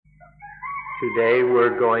Today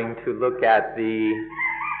we're going to look at the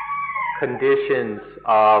conditions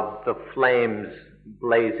of the flames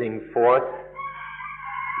blazing forth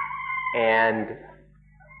and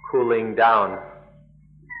cooling down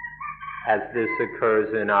as this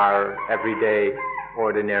occurs in our everyday,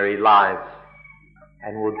 ordinary lives,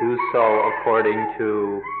 and will do so according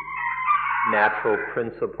to natural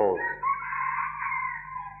principles.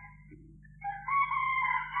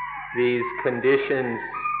 These conditions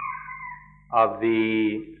of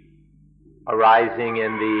the arising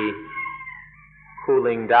and the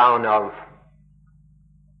cooling down of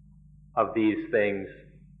these things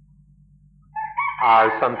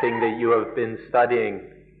are something that you have been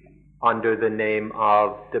studying under the name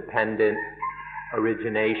of dependent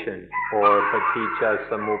origination, or paticca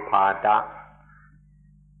samuppada.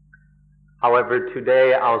 However,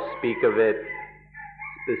 today I'll speak of it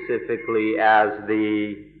specifically as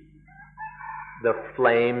the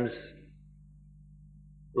flames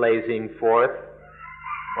blazing forth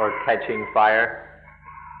or catching fire,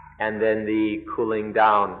 and then the cooling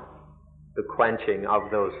down, the quenching of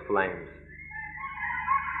those flames.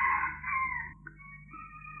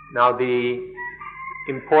 Now, the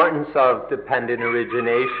importance of dependent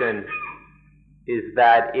origination is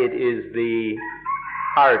that it is the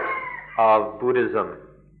heart of Buddhism.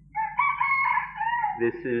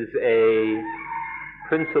 This is a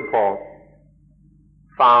principle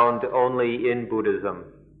found only in Buddhism.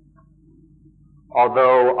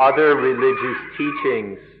 Although other religious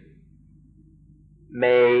teachings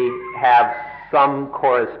may have some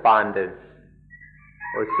correspondence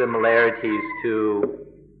or similarities to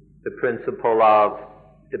the principle of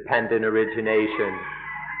dependent origination,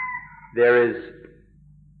 there is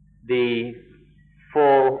the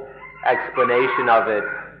full explanation of it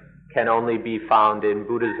can only be found in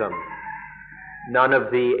Buddhism. None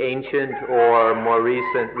of the ancient or more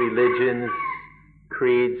recent religions,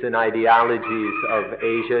 creeds, and ideologies of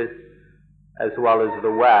Asia, as well as the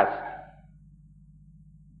West,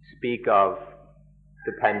 speak of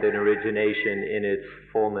dependent origination in its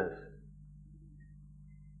fullness.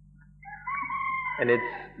 And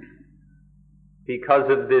it's because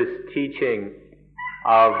of this teaching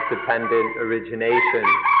of dependent origination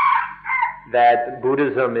that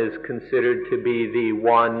Buddhism is considered to be the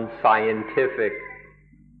one scientific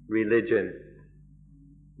religion,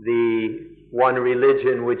 the one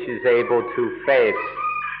religion which is able to face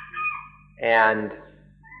and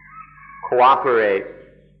cooperate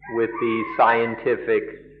with the scientific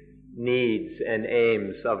needs and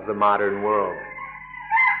aims of the modern world.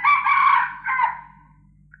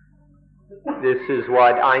 This is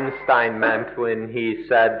what Einstein meant when he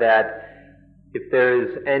said that if there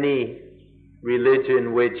is any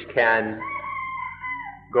religion which can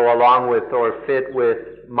go along with or fit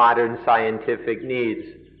with modern scientific needs,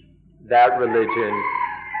 that religion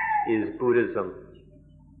is Buddhism.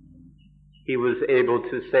 He was able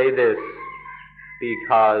to say this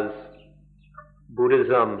because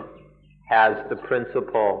Buddhism has the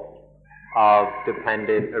principle of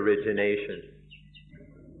dependent origination.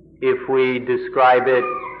 If we describe it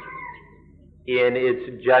in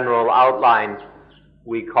its general outline,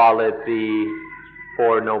 we call it the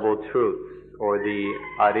Four Noble Truths, or the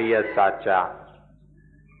Ariya Satya.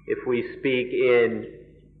 If we speak in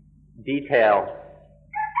detail,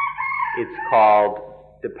 it's called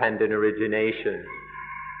dependent origination,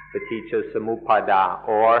 paticca samuppada,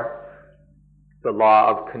 or the law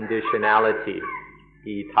of conditionality,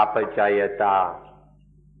 tappajayata.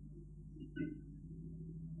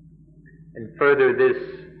 And further, this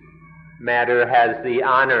matter has the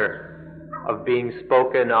honor of being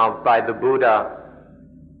spoken of by the Buddha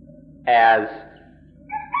as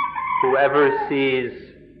whoever sees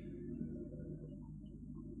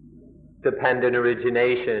dependent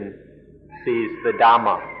origination sees the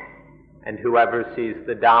Dhamma, and whoever sees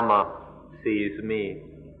the Dhamma sees me.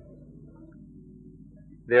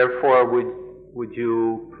 Therefore, would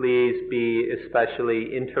you please be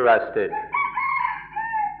especially interested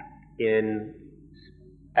in,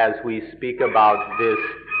 as we speak about this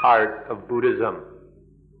heart of Buddhism,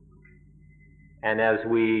 and as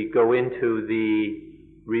we go into the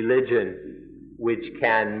religion which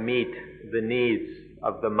can meet the needs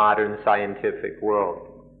of the modern scientific world.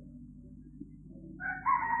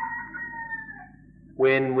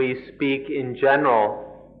 When we speak in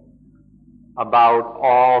general about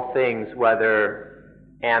all things, whether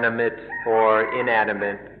animate or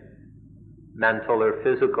inanimate, mental or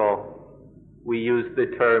physical, we use the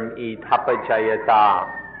term tappajayata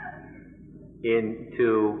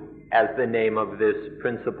as the name of this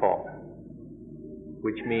principle,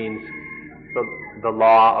 which means the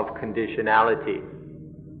law of conditionality.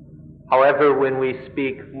 However, when we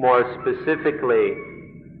speak more specifically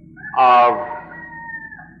of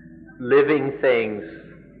living things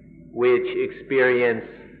which experience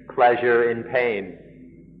pleasure and pain,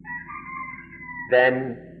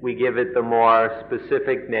 then we give it the more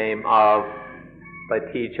specific name of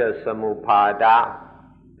paticca samuppada,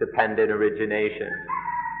 dependent origination.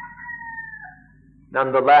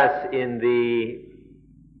 Nonetheless, in the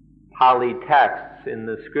Pali texts, in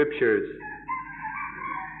the scriptures,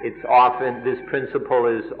 this principle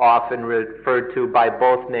is often referred to by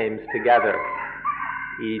both names together.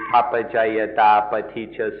 Itappajayata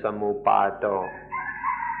paticca samupado.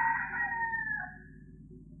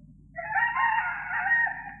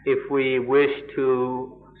 If we wish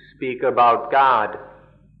to speak about God,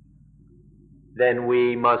 then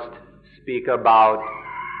we must speak about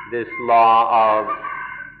this law of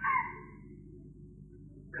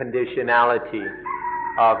conditionality,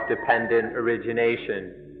 of dependent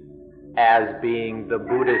origination, as being the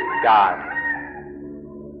Buddhist God,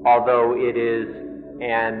 although it is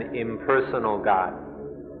an impersonal God.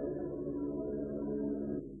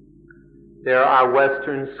 There are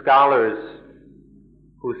Western scholars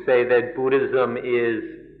who say that Buddhism is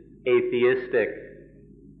atheistic,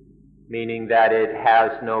 meaning that it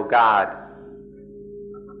has no God.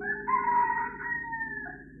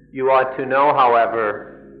 You ought to know, however,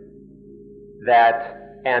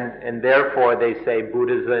 that, and therefore they say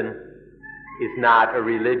Buddhism is not a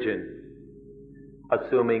religion,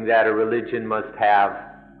 assuming that a religion must have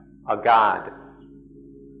a God.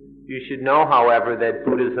 You should know, however, that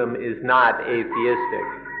Buddhism is not atheistic,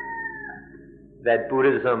 that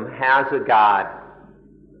Buddhism has a God.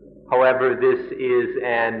 However, this is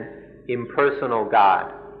an impersonal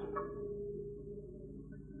God.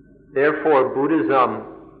 Therefore, Buddhism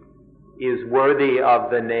is worthy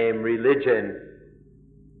of the name religion,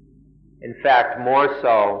 in fact, more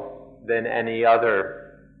so than any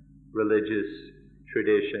other religious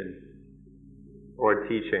tradition or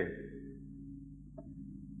teaching.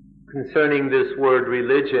 Concerning this word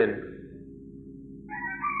religion,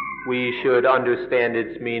 we should understand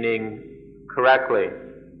its meaning correctly.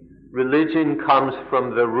 Religion comes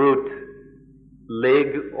from the root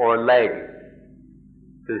lig or leg.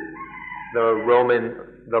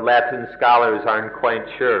 The Latin scholars aren't quite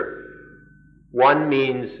sure. One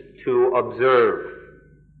means to observe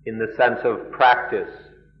in the sense of practice,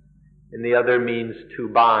 and the other means to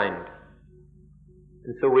bind.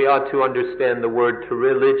 And so we ought to understand the word to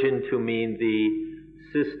religion to mean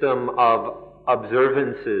the system of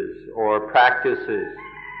observances or practices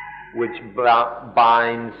which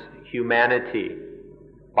binds humanity,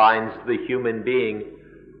 binds the human being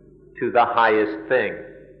to the highest thing.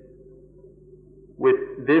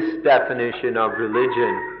 With this definition of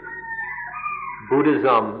religion,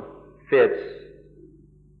 Buddhism fits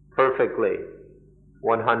perfectly,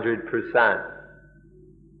 100%,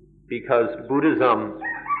 because Buddhism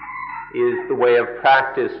is the way of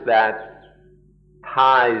practice that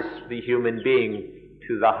ties the human being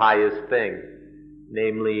to the highest thing,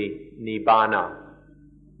 namely nibbana,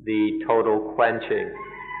 the total quenching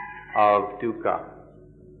of dukkha.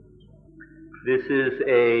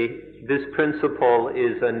 This principle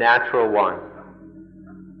is a natural one,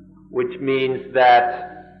 which means that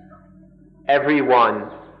everyone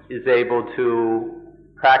is able to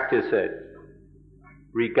practice it,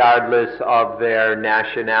 regardless of their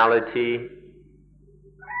nationality,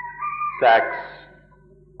 sex,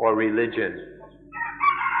 or religion.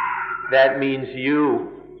 That means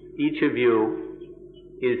each of you,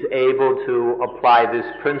 is able to apply this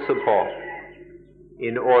principle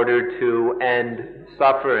in order to end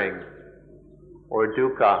suffering or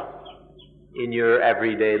dukkha in your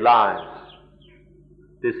everyday lives.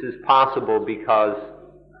 This is possible because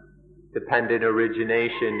dependent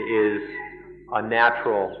origination is a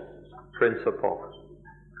natural principle.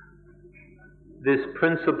 This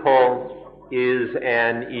principle is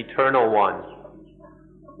an eternal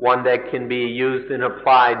one that can be used and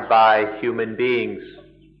applied by human beings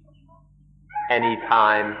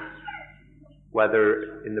anytime,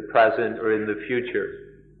 whether in the present or in the future.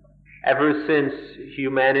 Ever since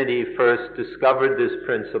humanity first discovered this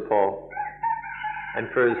principle, and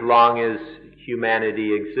for as long as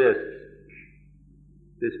humanity exists,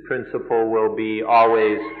 this principle will be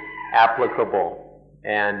always applicable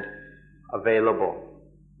and available.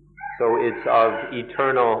 So it's of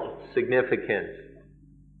eternal significance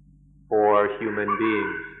for human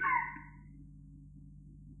beings.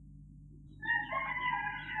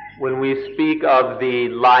 When we speak of the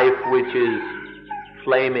life which is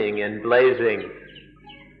flaming and blazing,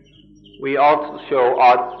 we also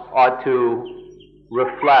ought to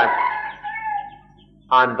reflect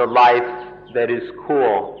on the life that is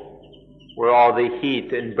cool, where all the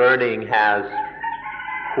heat and burning has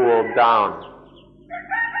cooled down.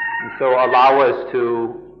 And so allow us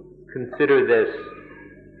to consider this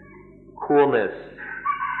coolness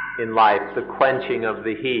in life, the quenching of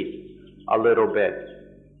the heat, a little bit,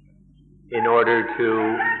 in order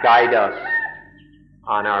to guide us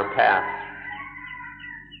on our path.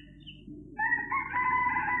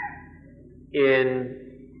 In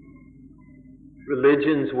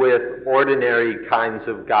religions with ordinary kinds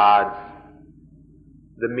of gods,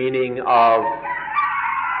 the meaning of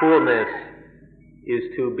coolness is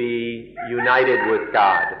to be united with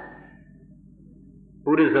God.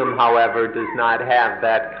 Buddhism, however, does not have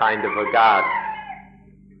that kind of a God.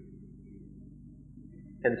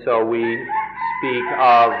 And so we speak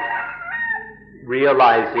of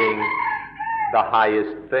realizing the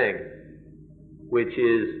highest thing, which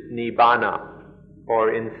is nibbana,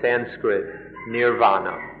 or in Sanskrit,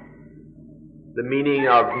 nirvana. The meaning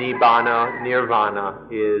of nibbana, nirvana,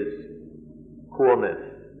 is coolness,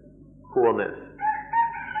 coolness.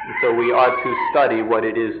 And so we ought to study what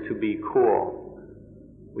it is to be cool.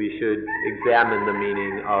 We should examine the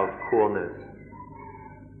meaning of coolness.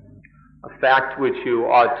 A fact which you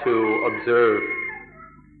ought to observe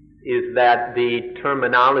is that the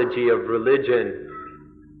terminology of religion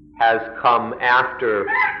has come after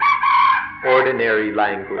ordinary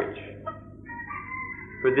language.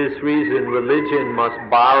 For this reason, religion must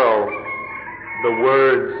borrow the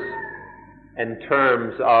words and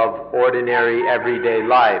terms of ordinary everyday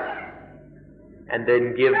life and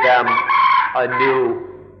then give them a new,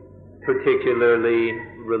 particularly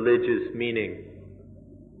religious meaning.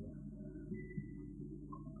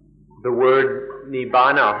 The word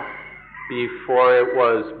nibbana, before it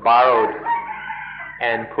was borrowed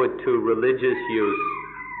and put to religious use,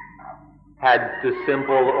 had the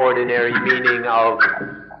simple, ordinary meaning of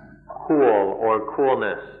cool or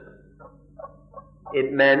coolness.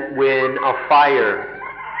 It meant when a fire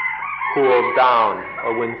cooled down,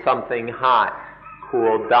 or when something hot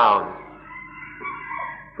cooled down.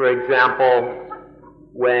 For example,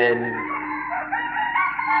 when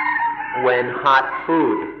hot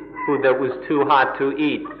food that was too hot to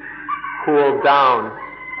eat, cooled down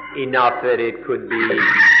enough that it could be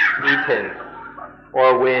eaten,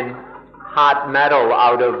 or when hot metal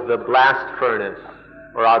out of the blast furnace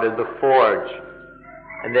or out of the forge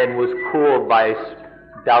and then was cooled by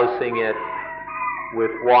dousing it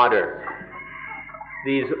with water.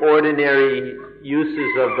 These ordinary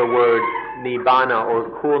uses of the word nibbana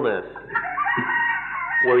or coolness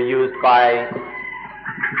were used by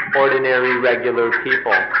ordinary regular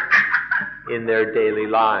people in their daily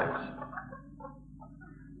lives.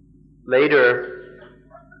 Later,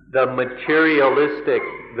 the material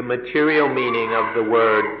meaning of the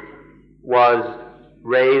word was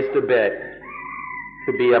raised a bit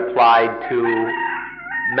to be applied to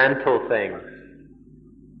mental things.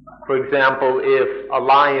 For example, if a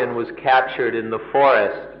lion was captured in the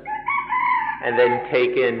forest and then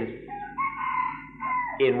taken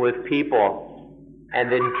in with people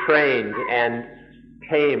and then trained and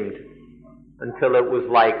tamed until it was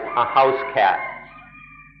like a house cat.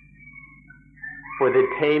 For the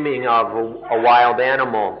taming of a wild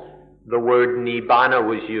animal, the word nibbana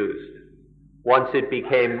was used. Once it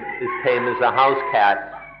became as tame as a house cat,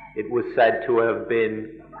 it was said to have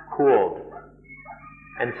been cooled.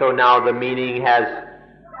 And so now the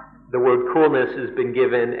word coolness has been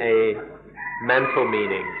given a mental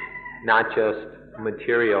meaning, not just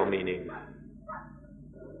material meaning.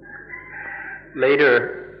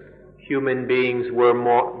 Later, human beings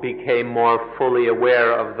became more fully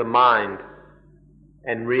aware of the mind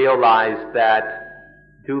and realized that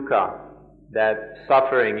dukkha, that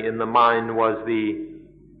suffering in the mind, was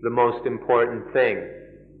the most important thing.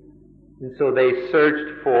 And so they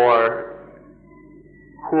searched for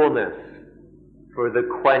coolness, for the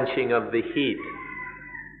quenching of the heat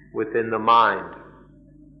within the mind.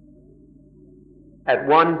 At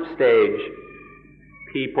one stage,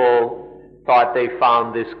 people thought they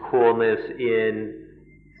found this coolness in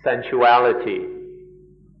sensuality,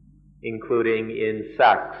 including in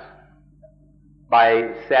sex.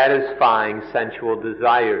 By satisfying sensual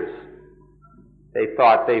desires, they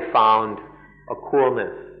thought they found a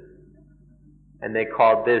coolness, and they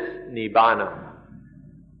called this nibbana.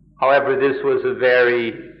 However, this was a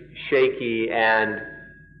very shaky and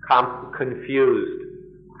confused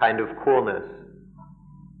kind of coolness,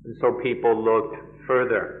 and so people looked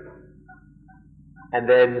further. And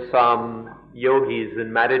then some yogis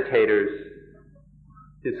and meditators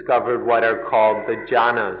discovered what are called the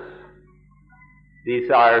jhanas.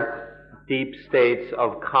 These are deep states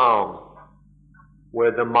of calm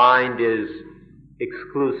where the mind is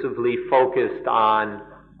exclusively focused on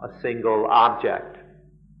a single object.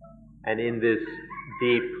 And in this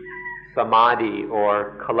deep samadhi,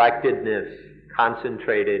 or collectedness,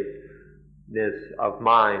 concentratedness of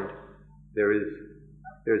mind, there's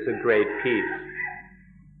a great peace.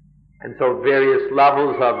 And so various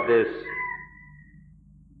levels of this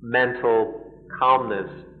mental calmness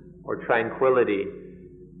or tranquility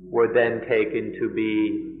were then taken to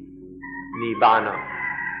be nibbana,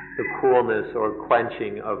 the coolness or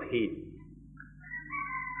quenching of heat.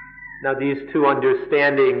 Now these two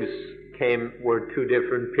understandings were two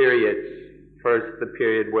different periods. First, the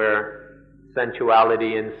period where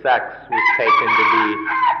sensuality and sex was taken to be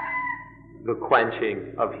the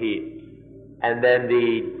quenching of heat. And then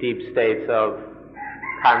the deep states of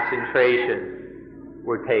concentration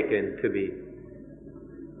were taken to be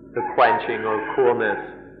the quenching or coolness.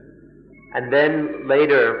 And then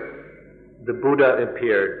later, the Buddha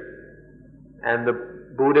appeared, and the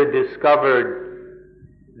Buddha discovered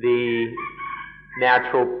the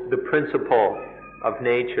principle of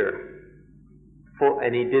nature,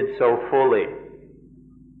 and he did so fully.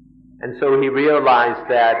 And so he realized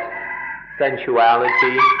that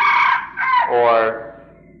sensuality or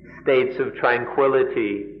states of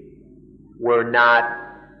tranquility were not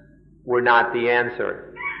the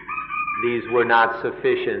answer. These were not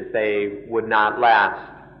sufficient. They would not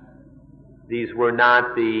last. These were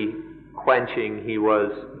not the quenching he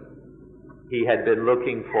had been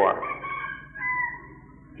looking for.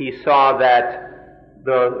 He saw that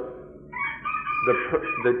the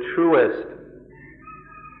truest,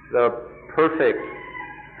 the perfect,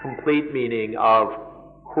 complete meaning of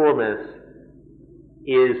coolness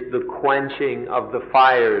is the quenching of the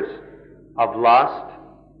fires of lust,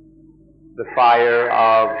 the fire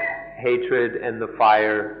of hatred, and the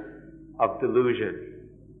fire of delusion.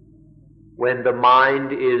 When the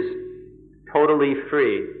mind is totally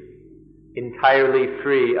free, entirely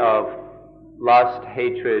free of lust,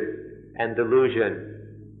 hatred, and delusion,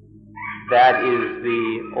 that is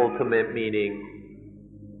the ultimate meaning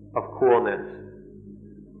of coolness.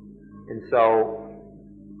 And so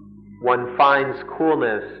one finds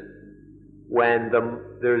coolness when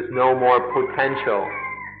there's no more potential,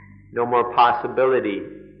 no more possibility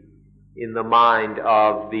in the mind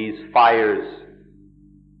of these fires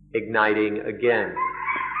igniting again.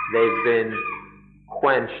 They've been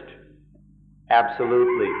quenched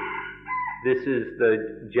absolutely. This is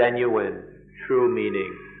the genuine, true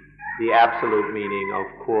meaning, the absolute meaning of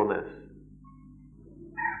coolness.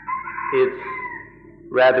 It's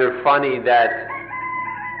rather funny that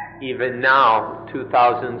even now,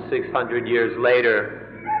 2,600 years later,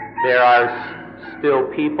 there are still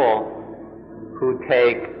people who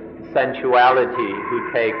take sensuality,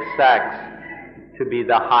 who take sex to be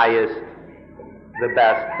the highest, the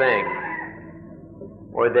best thing.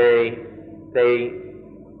 Or they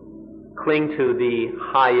cling to the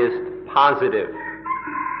highest positive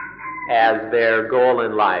as their goal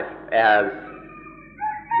in life, as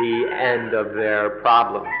the end of their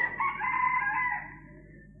problems.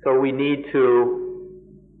 So we need to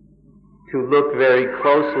look very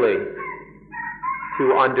closely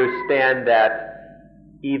to understand that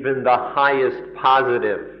even the highest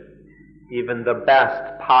positive, even the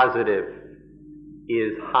best positive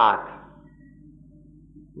is hot.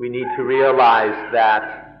 We need to realize that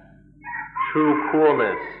true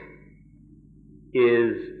coolness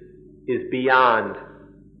is beyond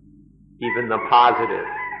even the positive.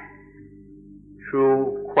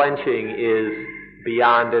 True quenching is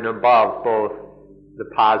beyond and above both the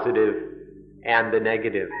positive and the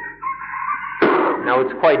negative. Now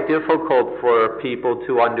it's quite difficult for people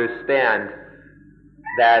to understand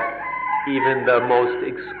that even the most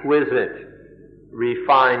exquisite,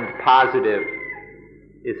 refined positive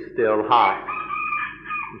is still hot.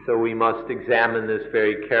 And so we must examine this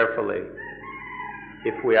very carefully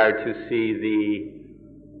if we are to see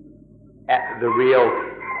the real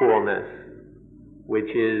coolness,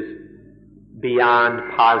 which is beyond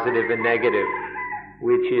positive and negative,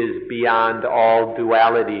 which is beyond all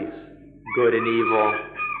dualities, good and evil,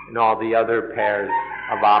 and all the other pairs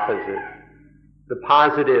of opposites. The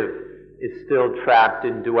positive is still trapped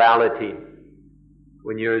in duality.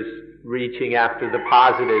 When you're reaching after the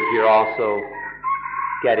positive, you're also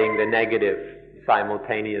getting the negative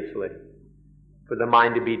simultaneously. For the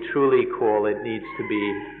mind to be truly cool, it needs to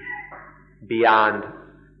be beyond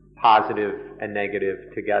positive and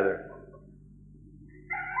negative together.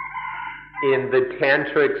 In the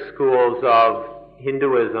tantric schools of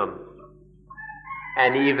Hinduism,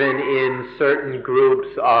 and even in certain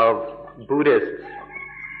groups of Buddhists,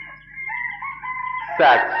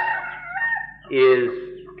 sex is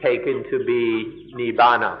taken to be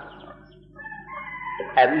nibbana.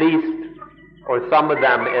 At least, or some of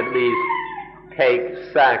them at least,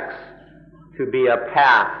 take sex to be a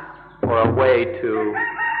path or a way to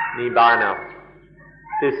nibbana.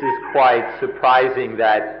 This is quite surprising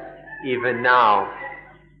that even now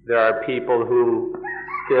there are people who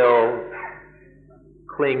still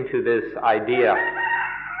cling to this idea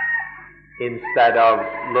instead of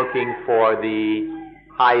looking for the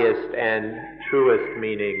highest and truest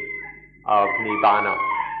meaning of nibbana.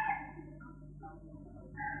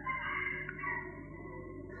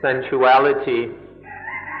 Sensuality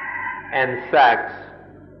and sex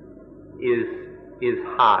is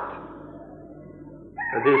hot.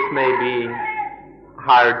 This may be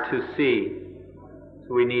hard to see,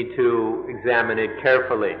 so we need to examine it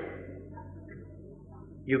carefully.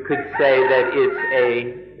 You could say that it's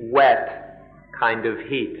a wet kind of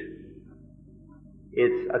heat.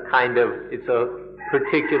 It's a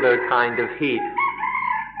particular kind of heat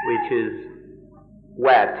which is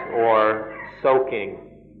wet or soaking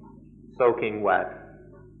wet.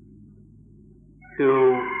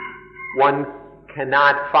 One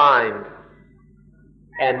cannot find,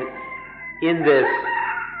 and in this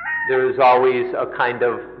there is always a kind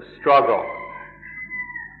of struggle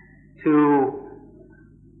to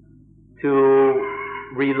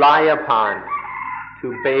rely upon,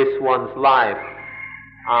 to base one's life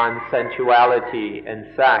on sensuality and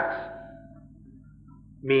sex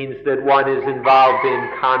means that one is involved in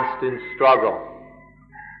constant struggle,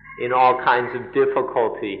 in all kinds of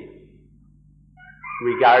difficulty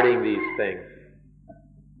regarding these things.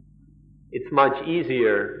 It's much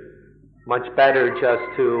easier, much better just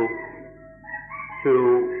to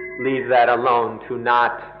leave that alone, to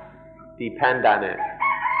not depend on it,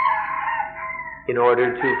 in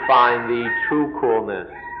order to find the true coolness,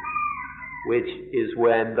 which is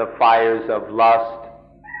when the fires of lust,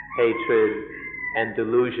 hatred, and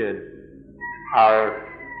delusion are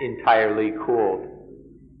entirely cooled.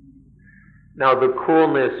 Now the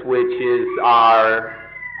coolness which is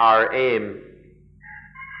our aim,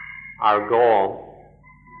 our goal,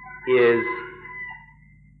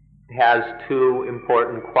 has two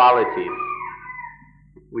important qualities.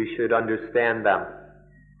 We should understand them.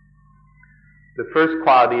 The first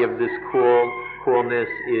quality of this coolness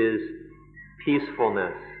is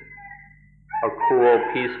peacefulness, a cool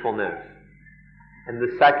peacefulness. And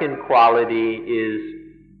the second quality is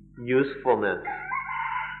usefulness.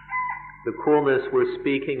 The coolness we're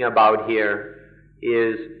speaking about here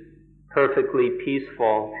is perfectly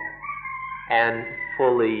peaceful and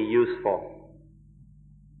fully useful.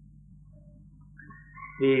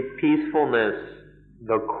 The peacefulness,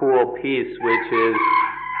 the cool peace, which is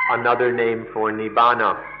another name for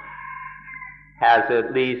nibbana, has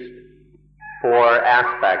at least 4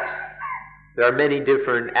 aspects. There are many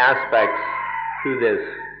different aspects to this,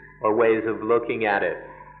 or ways of looking at it,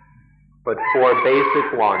 but 4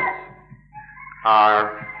 basic ones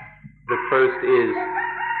are: the first is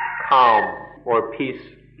calm or peace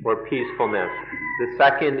or peacefulness. The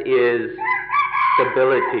second is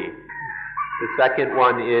stability. The second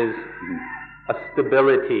one is a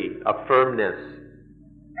stability, a firmness.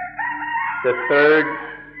 The third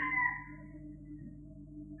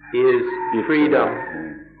is freedom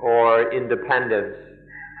or independence.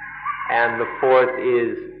 And the fourth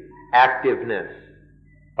is activeness,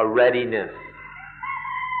 a readiness.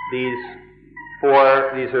 These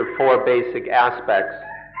are 4 basic aspects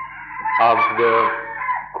of the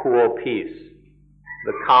cool peace: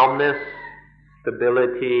 the calmness,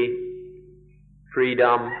 stability,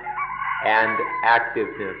 freedom, and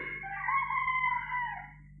activeness.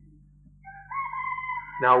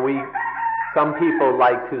 Now some people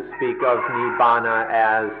like to speak of nibbana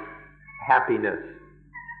as happiness.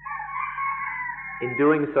 In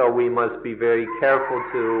doing so, we must be very careful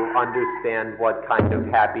to understand what kind of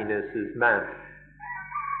happiness is meant.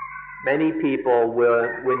 Many people will,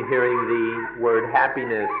 when hearing the word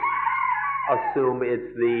happiness, assume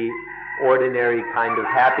it's the ordinary kind of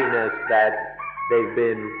happiness that they've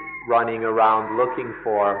been running around looking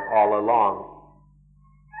for all along.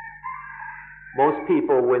 Most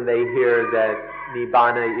people, when they hear that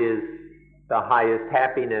nibbana is the highest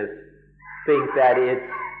happiness, think that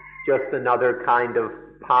it's just another kind of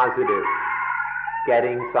positive,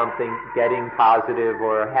 getting something, getting positive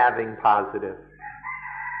or having positive.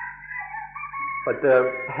 But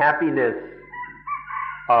the happiness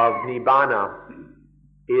of nibbana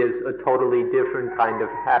is a totally different kind of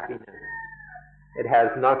happiness. It has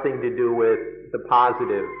nothing to do with the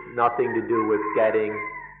positive, nothing to do with getting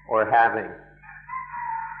or having.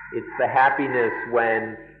 It's the happiness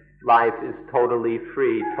when life is totally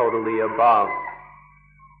free, totally above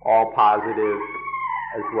all positive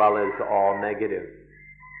as well as all negative.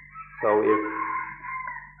 So if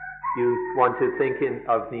you want to think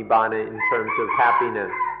of Nibbana in terms of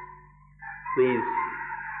happiness, please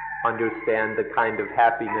understand the kind of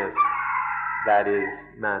happiness that is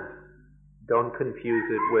meant. Don't confuse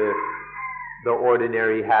it with the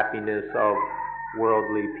ordinary happiness of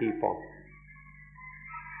worldly people.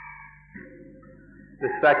 The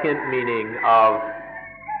second meaning of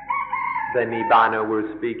the Nibbana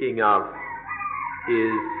we're speaking of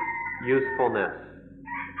is usefulness.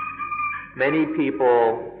 Many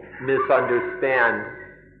people misunderstand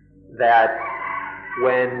that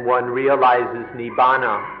when one realizes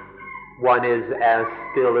Nibbana, one is as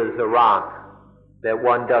still as a rock, that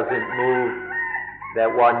one doesn't move,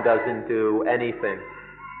 that one doesn't do anything.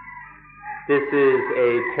 This is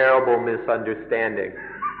a terrible misunderstanding.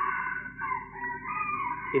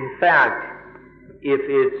 In fact, if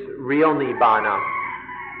it's real Nibbana,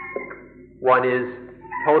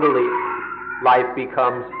 life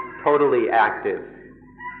becomes totally active.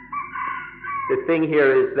 The thing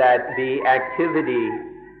here is that the activity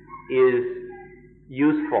is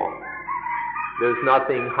useful. There's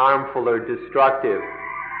nothing harmful or destructive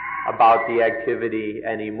about the activity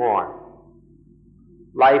anymore.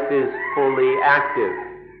 Life is fully active.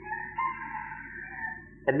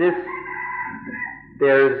 And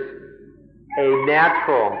there's a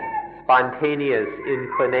natural, spontaneous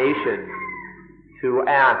inclination to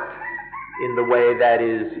act in the way that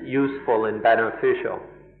is useful and beneficial.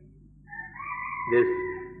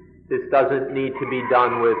 This doesn't need to be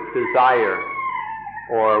done with desire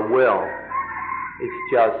or will.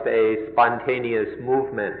 It's just a spontaneous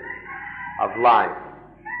movement of life.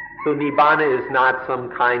 So Nibbana is not some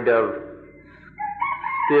kind of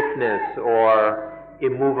stiffness or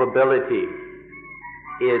immovability.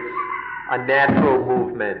 It's a natural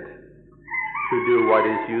movement to do what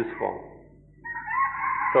is useful.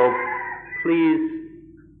 So please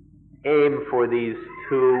aim for these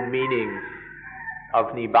two meanings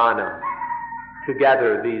of Nibbana.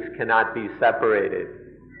 Together, these cannot be separated.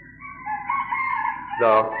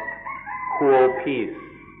 The cool peace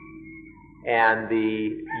and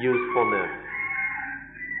the usefulness.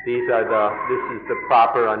 This is the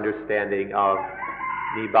proper understanding of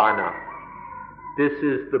Nibbana. This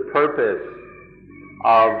is the purpose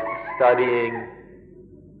of studying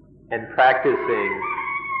and practicing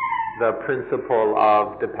the principle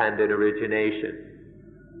of dependent origination.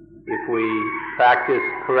 If we practice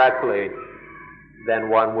correctly, then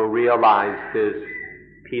one will realize this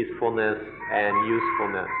peacefulness and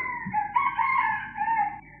usefulness.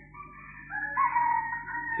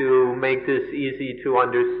 To make this easy to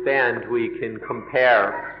understand, we can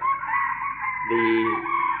compare the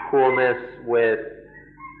coolness with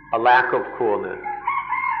a lack of coolness.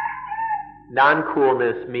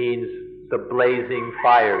 Non-coolness means the blazing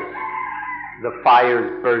fires, the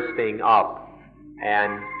fires bursting up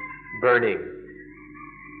and burning.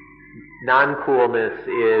 Non-coolness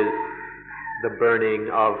is the burning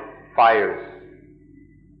of fires.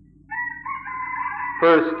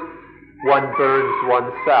 First, one burns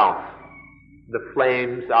oneself. The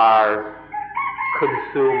flames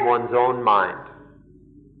consume one's own mind.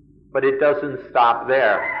 But it doesn't stop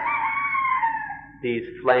there. These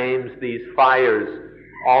flames, these fires,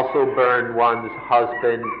 also burn one's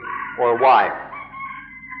husband or wife.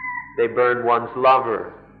 They burn one's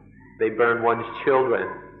lover. They burn one's children.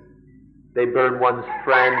 They burn one's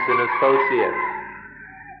friends and associates.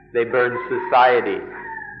 They burn society.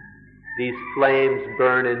 These flames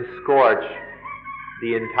burn and scorch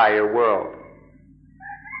the entire world.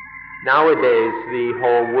 Nowadays, the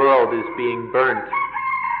whole world is being burnt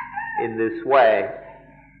in this way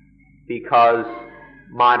because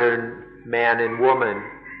modern man and woman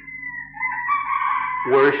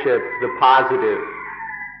worship the positive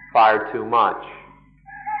far too much.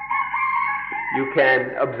 You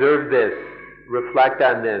can observe this, reflect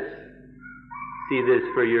on this, see this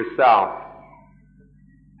for yourself,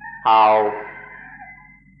 how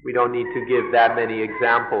we don't need to give that many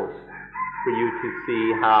examples for you to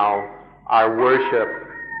see how our worship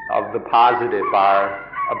of the positive, our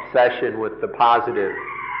obsession with the positive,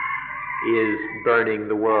 is burning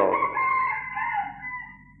the world.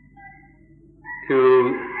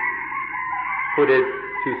 To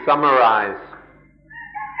summarize,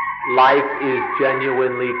 life is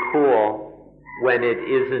genuinely cool when it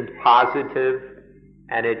isn't positive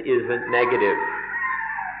and it isn't negative.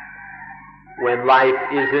 When life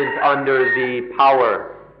isn't under the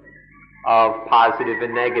power of positive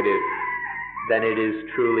and negative, then it is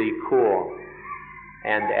truly cool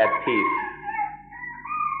and at peace.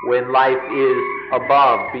 When life is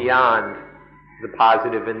above, beyond the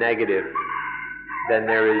positive and negative, then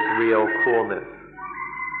there is real coolness.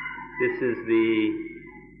 This is the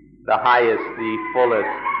highest, the fullest,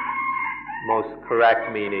 most correct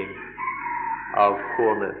meaning of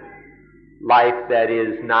coolness. Life that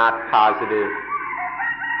is not positive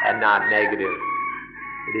and not negative.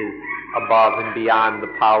 It is above and beyond the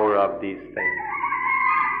power of these things.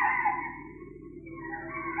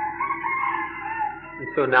 And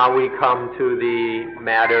so now we come to the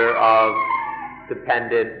matter of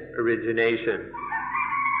dependent origination.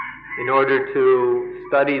 In order to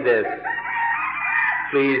study this,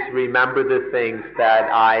 please remember the things that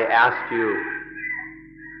I asked you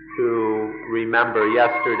to remember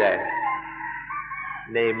yesterday,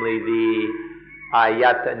 namely the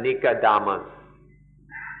ayatanika dhammas,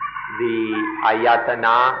 the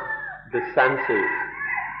ayatana, the senses,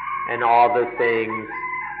 and all the things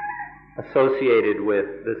associated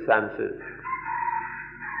with the senses.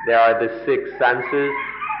 There are the 6 senses,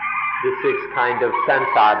 the 6 kind of sense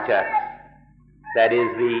objects. That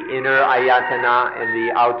is the inner ayatana and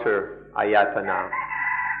the outer ayatana.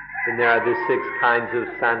 And there are the 6 kinds of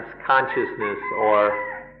sense consciousness or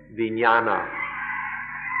vijnana.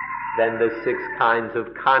 Then the 6 kinds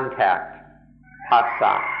of contact,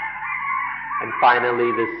 phassa. And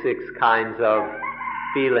finally the 6 kinds of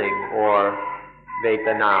feeling or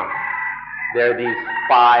vedana. There are these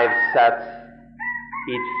 5 sets,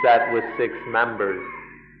 each set with 6 members,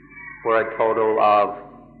 for a total of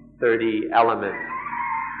 30 elements.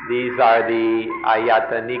 These are the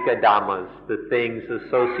ayatanika dhammas, the things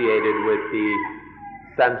associated with the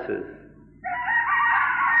senses.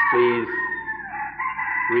 Please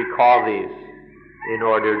recall these in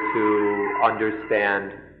order to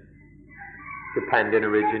understand dependent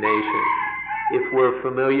origination. If we're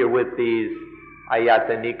familiar with these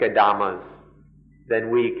ayatanika dhammas, then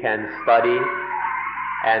we can study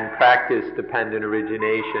and practice dependent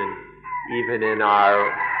origination even in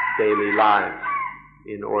our daily lives,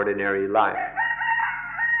 in ordinary life.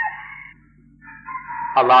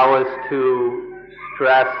 Allow us to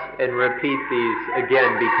stress and repeat these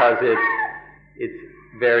again because it's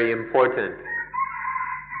very important.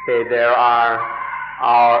 Okay, there are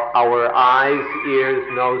our eyes, ears,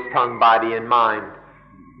 nose, tongue, body, and mind.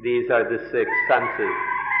 These are the 6 senses.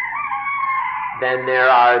 Then there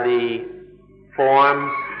are the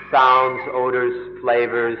forms, sounds, odors,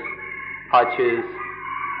 flavors, touches,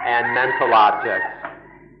 and mental objects,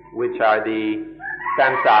 which are the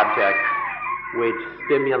sense objects which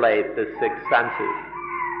stimulate the 6 senses.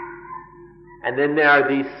 And then there are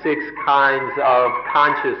these 6 kinds of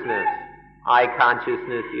consciousness, eye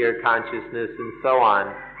consciousness, ear consciousness, and so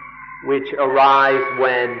on, which arise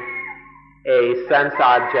when a sense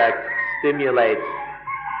object stimulates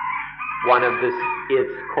one of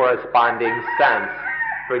its corresponding sense.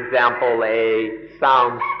 For example, a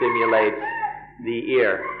sound stimulates the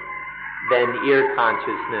ear, then ear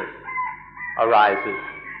consciousness arises.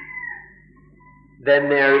 Then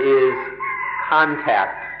there is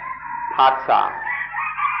contact, phassa.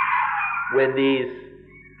 When these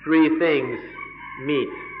 3 things meet,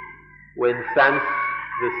 when the sense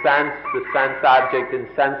object, and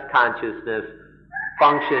sense consciousness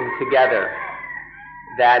function together,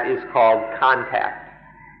 that is called contact.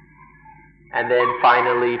 And then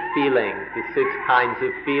finally feeling, the 6 kinds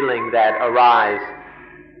of feeling that arise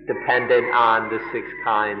dependent on the 6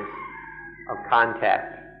 kinds of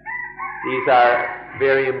contact. These are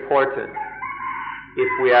very important if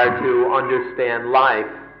we are to understand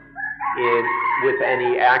life with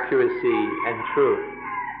any accuracy and truth.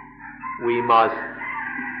 We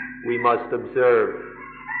must observe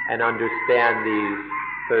and understand these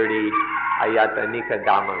 30 ayatanika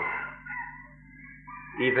dhammas,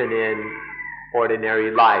 even in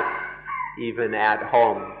ordinary life, even at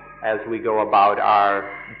home as we go about our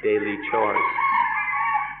daily chores.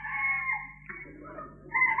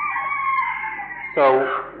 So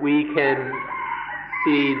we can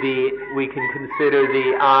consider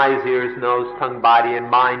the eyes, ears, nose, tongue, body, and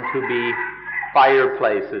mind to be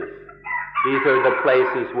fireplaces. These are the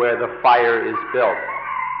places where the fire is built.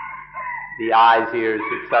 The eyes, ears,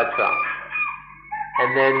 etc.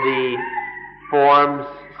 And then the forms,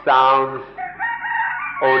 sounds,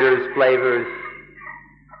 odors, flavors,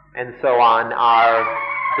 and so on are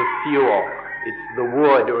the fuel. It's the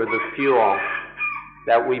wood or the fuel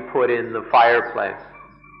that we put in the fireplace.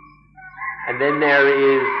 And then there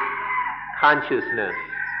is consciousness,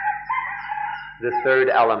 the 3rd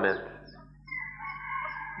element.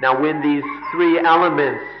 Now when these 3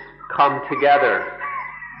 elements come together,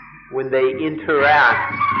 when they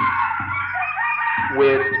interact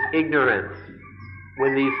with ignorance,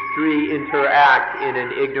 when these three interact in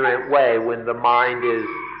an ignorant way, when the mind is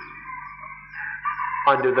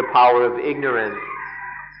under the power of ignorance,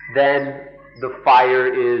 then the fire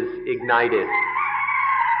is ignited.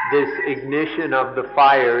 This ignition of the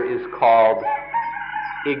fire is called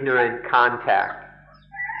ignorant contact.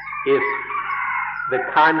 If the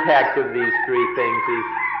contact of these three things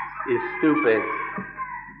is stupid,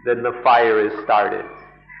 then the fire is started.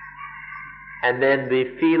 And then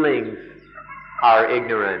the feelings are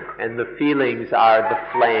ignorant, and the feelings are the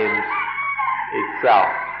flames itself.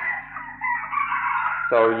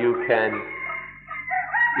 So you can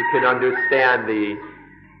understand the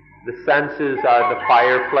senses are the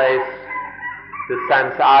fireplace, the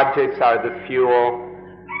sense objects are the fuel,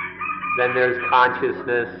 then there's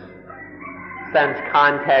consciousness. Sense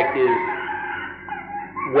contact is,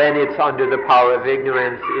 when it's under the power of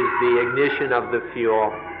ignorance, is the ignition of the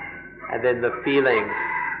fuel, and then the feelings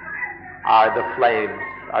are the flames,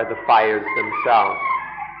 are the fires themselves.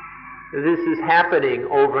 This is happening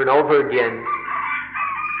over and over again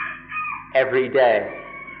every day.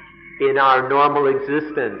 In our normal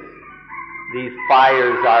existence, these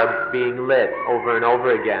fires are being lit over and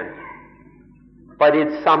over again. But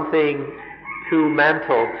it's something too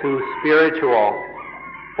mental, too spiritual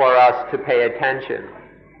for us to pay attention.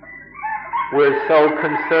 We're so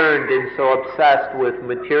concerned and so obsessed with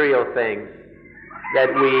material things that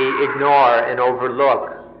we ignore and overlook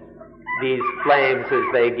these flames as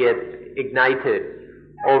they get ignited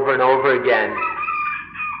over and over again,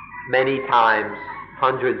 many times,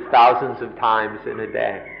 hundreds, thousands of times in a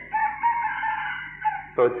day.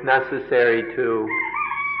 So it's necessary to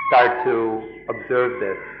start to observe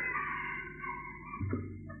this.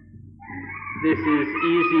 This is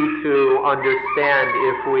easy to understand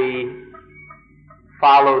if we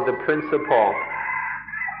follow the principle,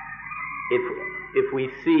 if we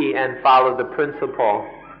see and follow the principle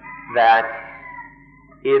that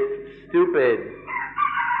if stupid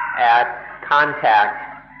at contact,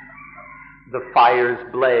 the fires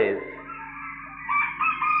blaze.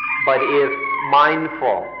 But if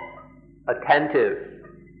mindful, attentive,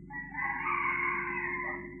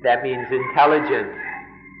 that means intelligent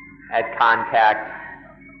at contact,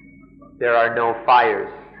 there are no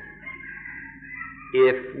fires.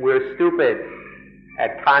 If we're stupid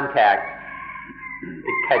at contact,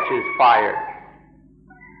 it catches fire.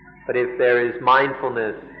 But if there is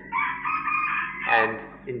mindfulness and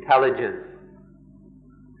intelligence,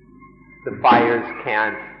 the fires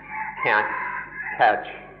can't catch.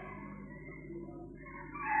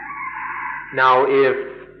 Now, if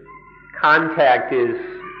contact is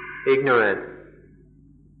ignorant,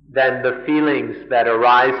 then the feelings that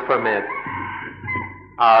arise from it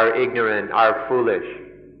are ignorant, are foolish.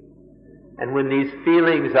 And when these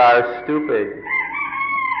feelings are stupid,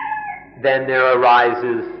 then there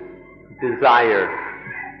arises desire,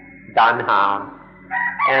 tanha.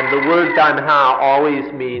 And the word tanha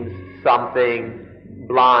always means something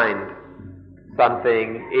blind,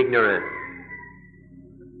 something ignorant.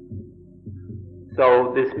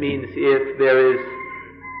 So this means if there is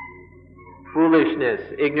foolishness,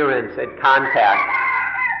 ignorance at contact,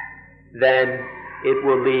 then it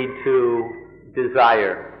will lead to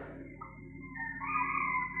desire,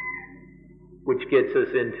 which gets us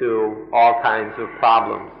into all kinds of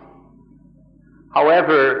problems.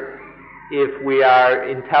 However, if we are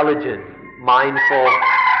intelligent, mindful,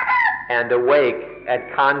 and awake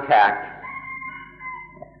at contact,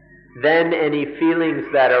 then any feelings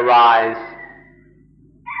that arise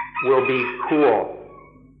will be cool.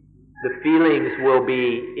 The feelings will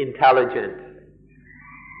be intelligent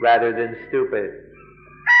rather than stupid.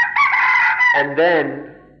 And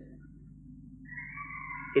then,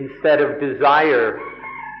 instead of desire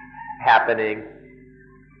happening,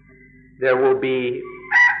 there will be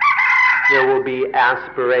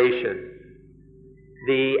aspiration.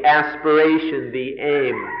 The aspiration, the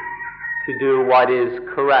aim to do what is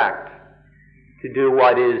correct, to do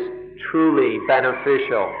what is truly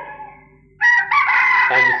beneficial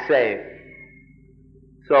and safe.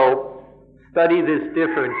 So, study this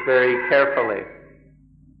difference very carefully.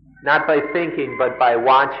 Not by thinking, but by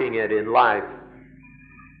watching it in life.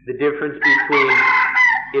 The difference between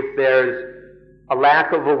if there's a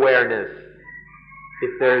lack of awareness,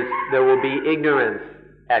 if there will be ignorance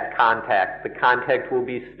at contact, the contact will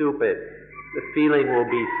be stupid, the feeling will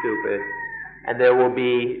be stupid, and there will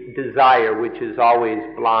be desire, which is always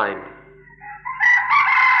blind.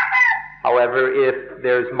 However, if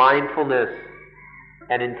there's mindfulness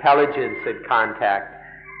and intelligence at contact,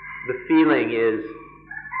 the feeling is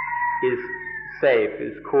safe,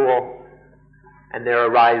 is cool, and there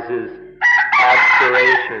arises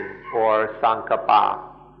aspiration or sankappa,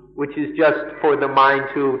 which is just for the mind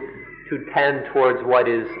to tend towards what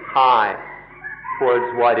is high,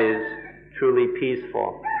 towards what is truly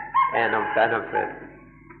peaceful and of benefit.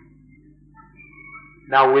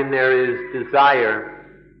 Now when there is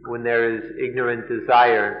desire, when there is ignorant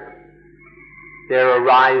desire, there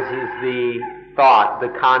arises the thought,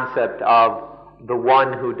 the concept of the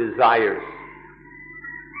one who desires.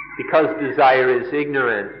 Because desire is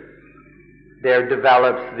ignorant, there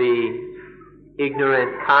develops the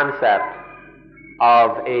ignorant concept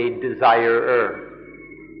of a desirer.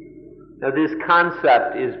 Now this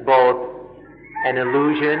concept is both an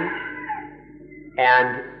illusion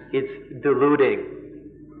and it's deluding.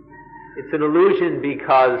 It's an illusion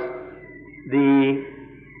because the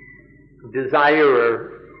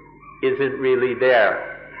desirer isn't really there.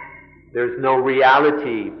 There's no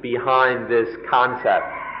reality behind this concept,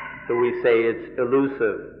 so we say it's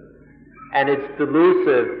elusive. And it's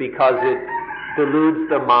delusive because it deludes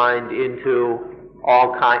the mind into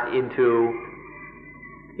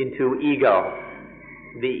into ego.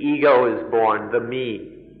 The ego is born, the me,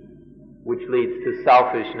 which leads to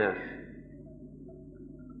selfishness.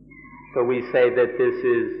 So we say that this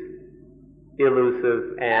is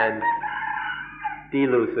elusive and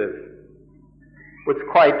delusive. What's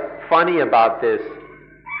quite funny about this,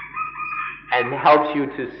 and helps you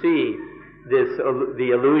to see this,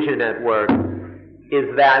 the illusion at work,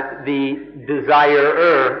 is that the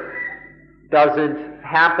desirer doesn't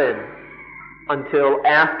happen until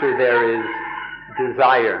after there is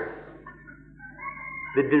desire.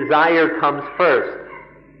 The desire comes first,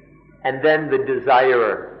 and then the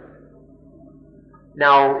desirer.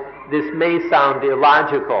 Now, this may sound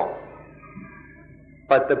illogical,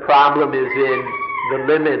 but the problem is in the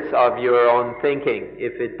limits of your own thinking,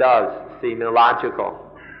 if it does seem illogical.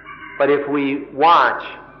 But if we watch,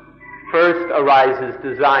 first arises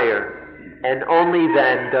desire, and only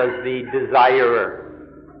then does the desirer,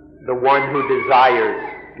 the one who desires,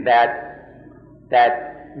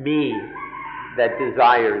 that me that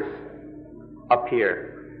desires, appear.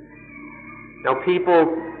 Now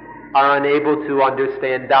people are unable to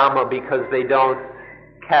understand Dhamma because they don't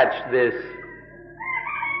catch this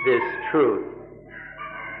truth.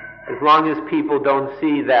 As long as people don't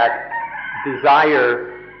see that desire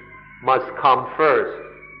must come first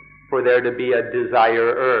for there to be a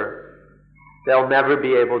desirer, they'll never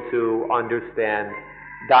be able to understand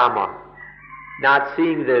Dhamma. Not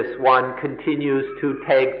seeing this, one continues to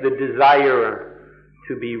take the desirer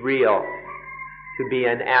to be real, to be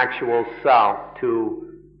an actual self, to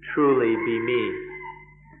truly be me.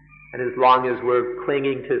 And as long as we're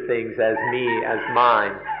clinging to things as me, as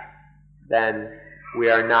mine, then we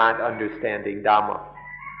are not understanding Dhamma.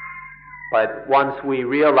 But once we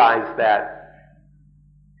realize that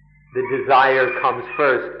the desire comes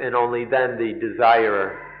first and only then the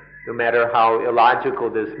desirer, no matter how illogical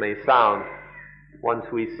this may sound, once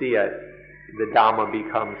we see it, the Dhamma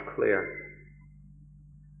becomes clear.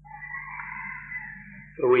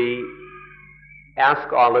 So we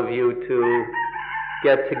ask all of you to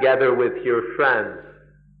get together with your friends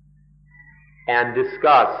and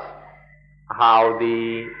discuss how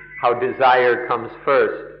desire comes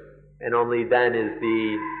first, and only then is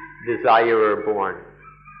the desirer born.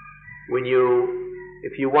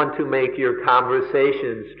 If you want to make your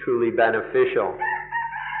conversations truly beneficial,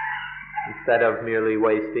 instead of merely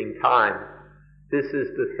wasting time, this is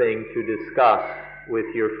the thing to discuss with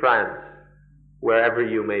your friends, wherever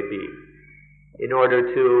you may be, in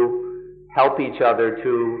order to help each other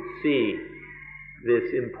to see this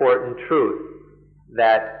important truth,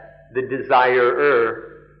 that the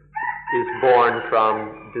desirer is born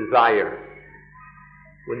from desire.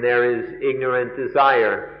 When there is ignorant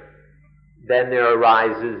desire, then there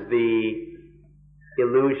arises the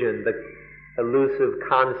illusion, the elusive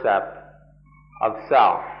concept of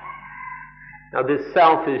self. Now this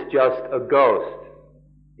self is just a ghost.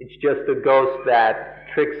 It's just a ghost that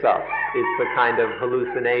tricks us. It's a kind of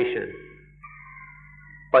hallucination.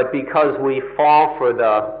 But because we fall for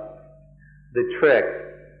the trick,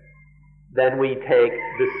 then we take,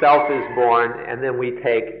 the self is born, and then we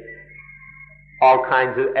take all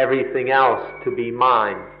kinds of everything else to be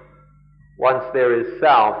mine. Once there is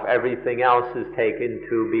self, everything else is taken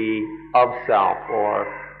to be of self or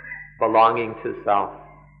belonging to self.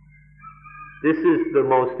 This is the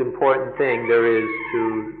most important thing there is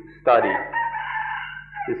to study.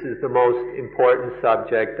 This is the most important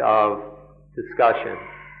subject of discussion.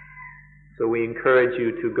 So we encourage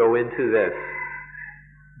you to go into this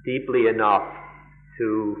deeply enough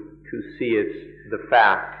to see it's the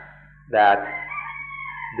fact that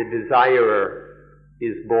the desirer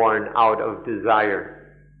is born out of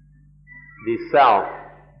desire. The self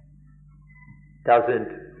doesn't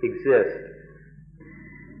exist.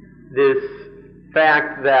 This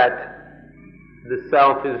fact that the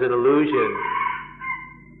self is an illusion,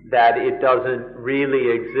 that it doesn't really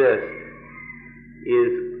exist,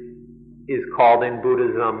 is called in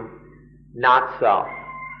Buddhism not self,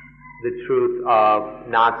 the truth of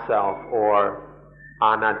not self, or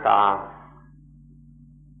anatta.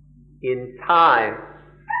 In Thai,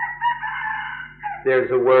 there's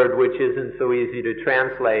a word which isn't so easy to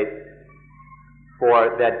translate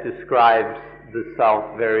that describes the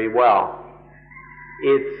self very well.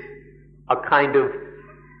 It's a kind of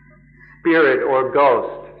spirit or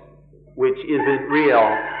ghost which isn't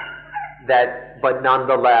real, but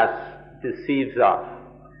nonetheless deceives us.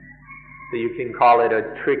 So you can call it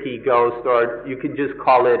a tricky ghost, or you can just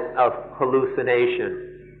call it a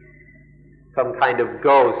hallucination. Some kind of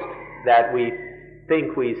ghost that we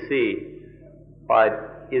think we see,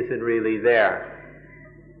 but isn't really there.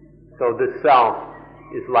 So the self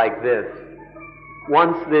is like this.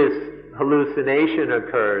 Once this hallucination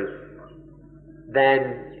occurs,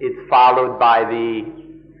 then it's followed by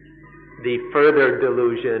the further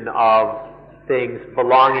delusion of things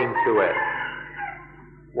belonging to it.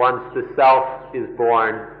 Once the self is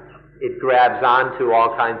born, it grabs onto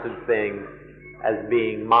all kinds of things as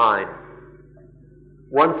being mine.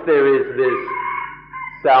 Once there is this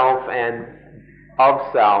self and of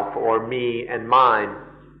self, or me and mine,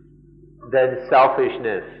 then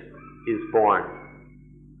selfishness is born.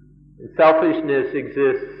 And selfishness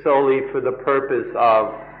exists solely for the purpose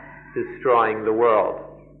of destroying the world.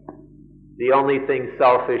 The only thing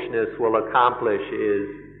selfishness will accomplish is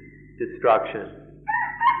destruction.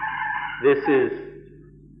 This is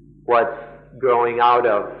what's growing out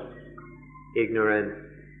of ignorant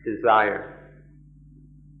desire.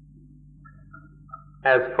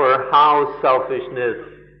 As for how selfishness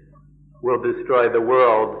will destroy the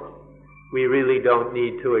world, we really don't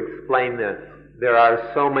need to explain this. There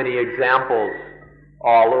are so many examples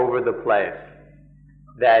all over the place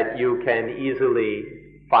that you can easily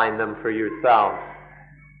find them for yourself.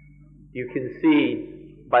 You can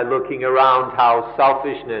see by looking around how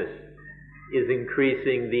selfishness is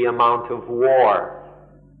increasing the amount of war,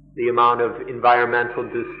 the amount of environmental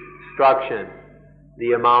destruction,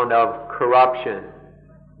 the amount of corruption,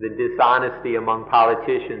 the dishonesty among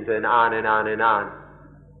politicians, and on and on and on.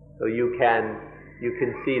 So you can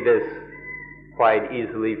see this quite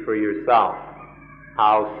easily for yourself,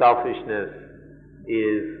 how selfishness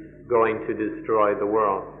is going to destroy the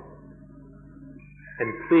world.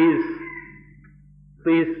 And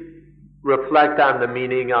please reflect on the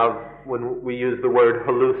meaning of when we use the word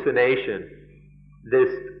hallucination. This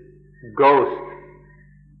ghost,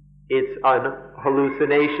 it's an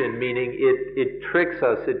hallucination, meaning it tricks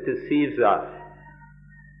us, it deceives us.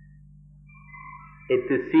 It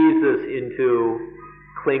deceives us into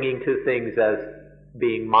clinging to things as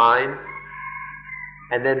being mine,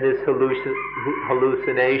 and then this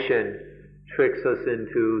hallucination tricks us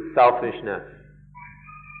into selfishness.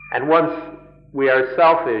 And once we are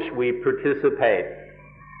selfish, we participate,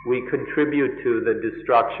 we contribute to the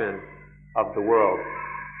destruction of the world.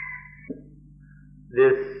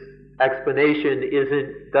 This explanation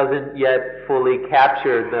doesn't yet fully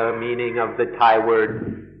capture the meaning of the Thai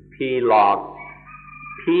word pi-log.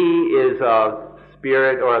 Pi is a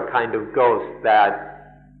spirit or a kind of ghost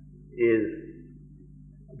that is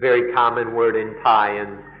a very common word in Thai,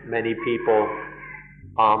 and many people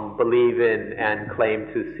believe in and claim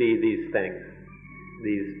to see these things,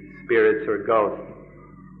 these spirits or ghosts.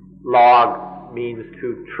 Log means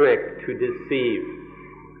to trick, to deceive.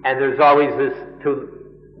 And there's always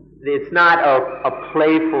it's not a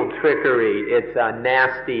playful trickery, it's a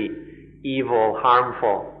nasty, evil,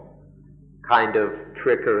 harmful kind of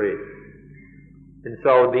trickery. And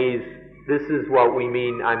so this is what we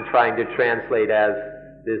mean, I'm trying to translate as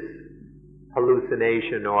this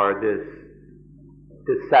hallucination or this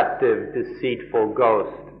deceptive, deceitful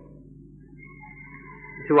ghost.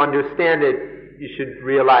 To understand it, you should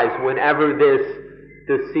realize whenever this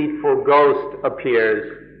deceitful ghost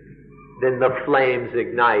appears, then the flames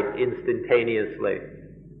ignite instantaneously.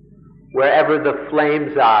 Wherever the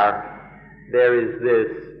flames are, there is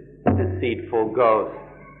this deceitful ghost.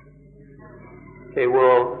 Okay,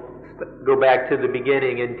 we'll go back to the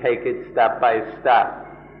beginning and take it step by step.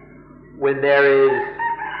 When there is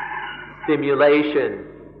stimulation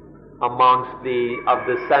amongst the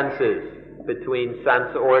senses, between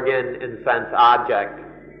sense organ and sense object,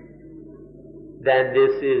 then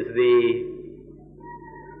this is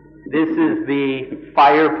the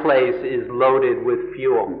fireplace is loaded with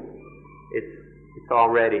fuel. It's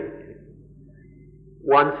already.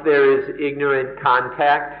 Once there is ignorant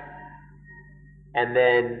contact and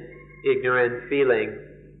then ignorant feeling,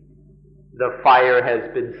 the fire has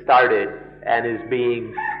been started and is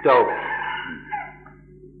being stoked.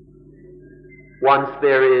 Once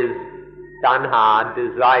there is tanha,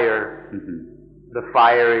 desire, the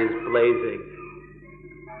fire is blazing.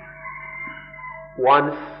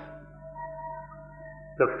 Once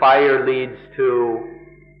the fire leads to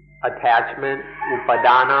attachment,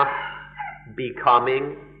 upadana,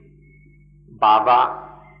 becoming, bhava,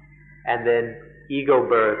 and then ego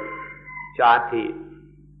birth, jati,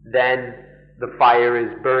 then the fire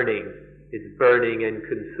is burning. It's burning and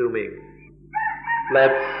consuming.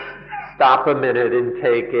 Let's stop a minute and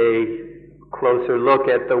take a closer look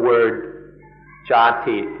at the word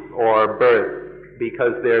jati, or birth,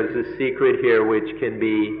 because there's a secret here which can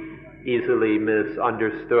be easily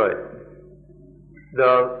misunderstood.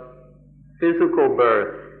 The physical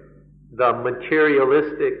birth, the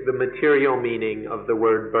material meaning of the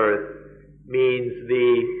word birth, means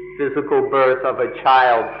the physical birth of a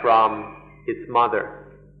child from its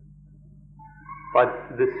mother.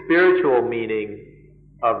 But the spiritual meaning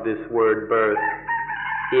of this word birth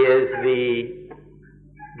is the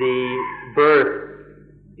birth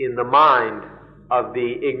in the mind of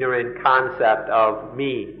the ignorant concept of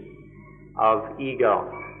me, of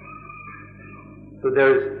ego. So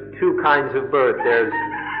there's two kinds of birth. There's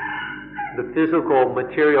the physical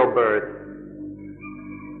material birth,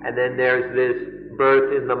 and then there's this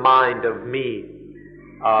birth in the mind of me,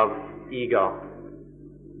 of ego.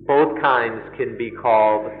 Both kinds can be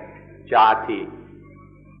called jati.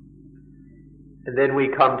 And then we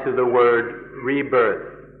come to the word rebirth.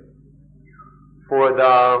 For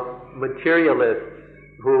the materialists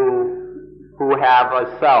who have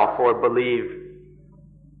a self or believe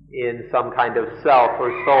in some kind of self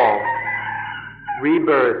or soul,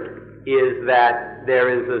 rebirth is that there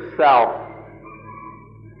is a self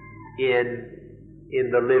in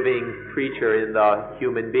the living creature, in the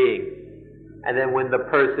human being. And then when the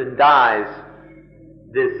person dies,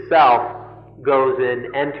 this self goes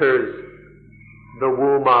and enters the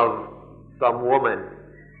womb of some woman.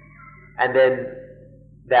 And then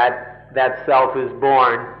that self is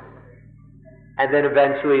born, and then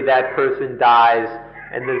eventually that person dies,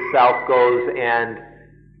 and the self goes and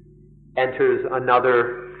enters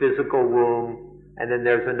another physical womb, and then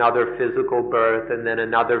there's another physical birth, and then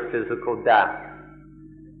another physical death.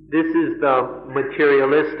 This is the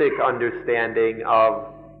materialistic understanding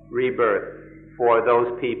of rebirth for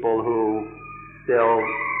those people who still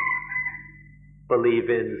believe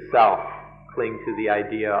in self, cling to the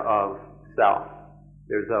idea of self.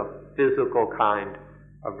 There's a physical kind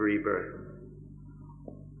of rebirth.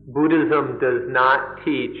 Buddhism does not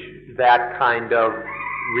teach that kind of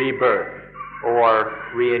rebirth or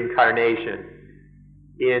reincarnation.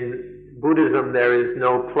 In Buddhism, there is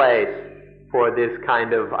no place for this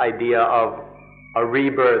kind of idea of a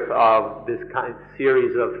rebirth of this kind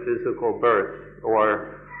series of physical births,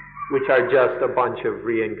 or which are just a bunch of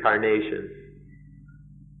reincarnations.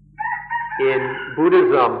 In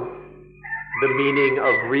Buddhism, the meaning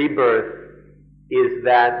of rebirth is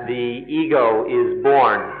that the ego is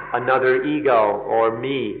born, another ego or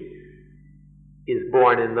me is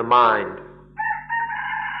born in the mind.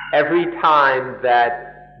 Every time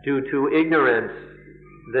that, due to ignorance,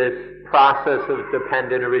 this process of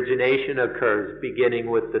dependent origination occurs, beginning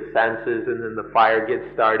with the senses, and then the fire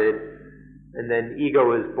gets started, and then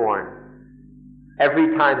ego is born.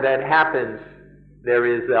 Every time that happens, there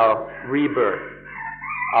is a rebirth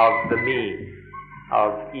of the me,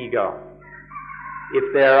 of ego.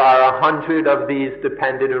 If there are 100 of these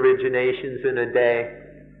dependent originations in a day,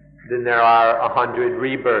 then there are 100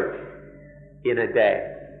 rebirths in a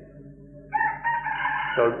day.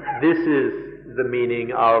 So this is the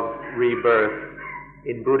meaning of rebirth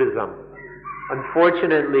in Buddhism.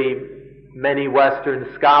 Unfortunately, many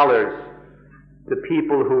Western scholars, the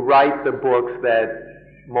people who write the books that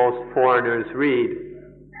most foreigners read,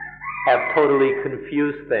 have totally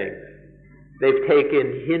confused things. They've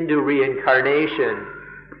taken Hindu reincarnation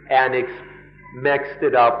and mixed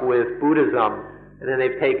it up with Buddhism, and then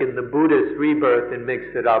they've taken the Buddhist rebirth and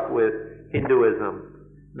mixed it up with Hinduism.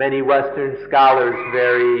 Many Western scholars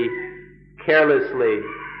very carelessly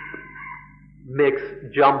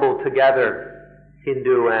jumble together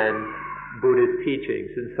Hindu and Buddhist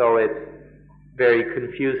teachings, and so it's very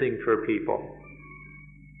confusing for people.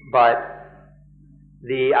 But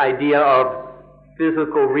the idea of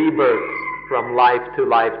physical rebirths from life to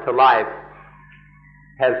life to life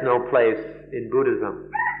has no place in Buddhism.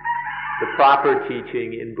 The proper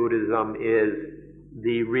teaching in Buddhism is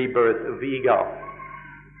the rebirth of ego,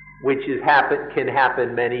 which can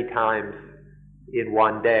happen many times in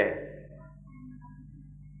one day.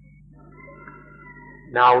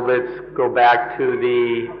 Now let's go back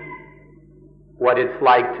to what it's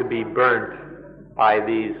like to be burnt by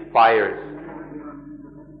these fires.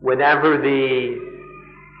 Whenever the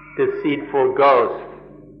deceitful ghost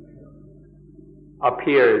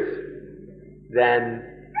appears, then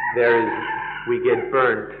we get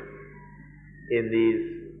burnt in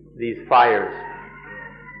these fires.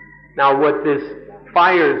 Now what this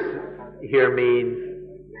fires here means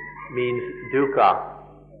dukkha.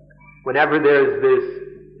 Whenever there's this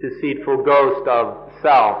deceitful ghost of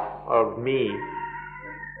self, of me,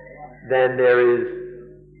 then there is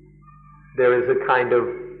a kind of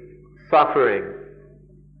suffering.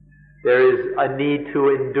 There is a need to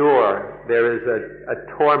endure. There is a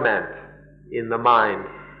torment in the mind.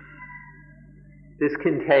 This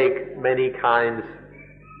can take many kinds,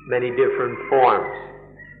 many different forms.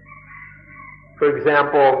 For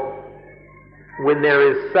example, when there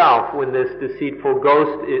is self, when this deceitful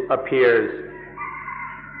ghost appears,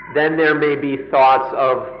 then there may be thoughts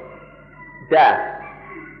of death.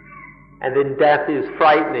 And then death is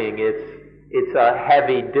frightening. It's a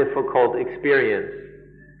heavy, difficult experience.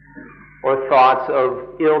 Or thoughts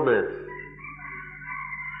of illness.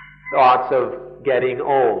 Thoughts of getting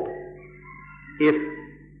old.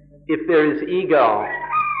 If there is ego,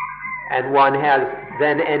 and one has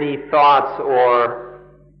then any thoughts or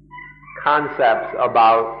concepts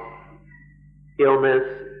about illness,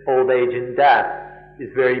 old age, and death, is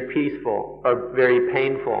very peaceful or very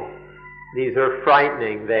painful. These are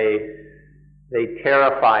frightening. They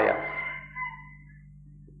terrify us.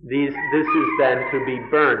 This is then to be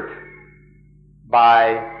burnt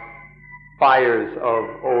by fires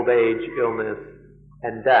of old age, illness,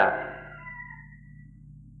 and death.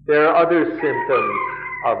 There are other symptoms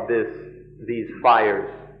of these fires.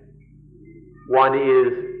 One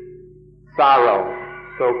is sorrow,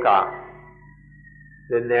 soka.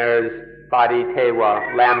 Then there's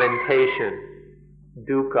paditewa, lamentation,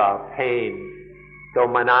 dukkha, pain,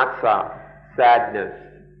 domanassa, sadness,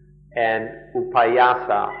 and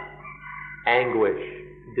upayasa, anguish,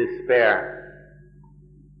 despair.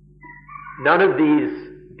 None of these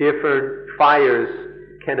different fires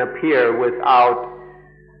can appear without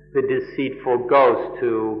the deceitful ghost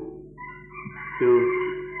to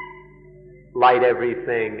light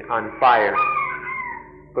everything on fire.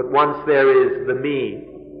 But once there is the me,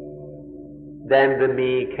 then the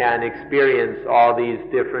me can experience all these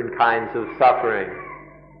different kinds of suffering: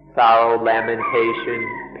 sorrow,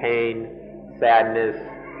 lamentation, pain, sadness,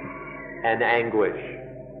 and anguish.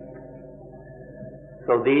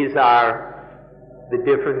 So these are the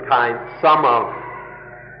different kinds, some of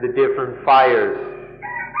the different fires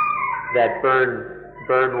that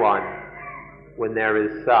burn one when there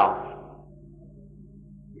is self.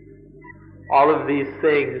 All of these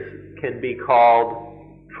things can be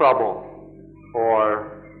called trouble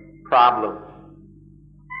or problems.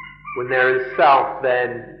 When there is self,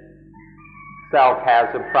 then self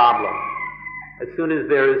has a problem. As soon as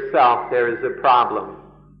there is self, there is a problem.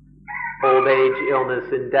 Old age,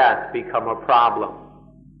 illness, and death become a problem.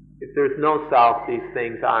 If there's no self, these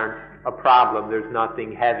things aren't a problem. There's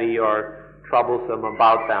nothing heavy or troublesome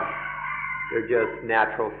about them. They're just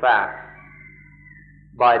natural facts.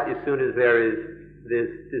 But as soon as there is this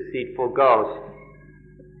deceitful ghost,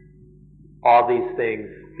 all these things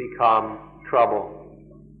become trouble.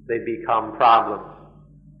 They become problems.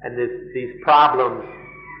 And these problems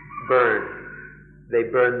burn. They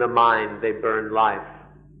burn the mind. They burn life.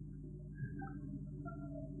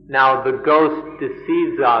 Now the ghost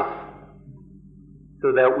deceives us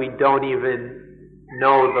so that we don't even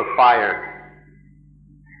know the fire.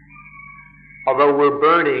 Although we're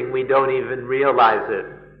burning, we don't even realize it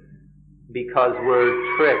because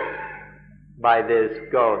we're tricked by this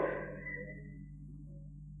ghost.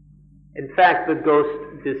 In fact, the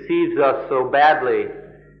ghost deceives us so badly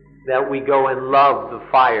that we go and love the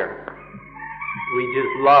fire. We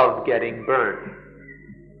just love getting burned.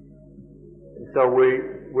 And so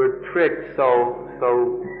we're tricked so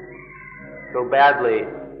badly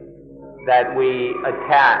that we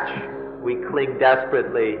cling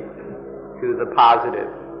desperately to the positive.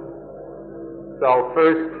 So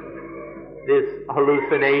first this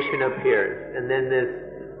hallucination appears, and then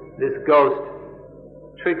this ghost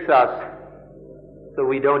tricks us so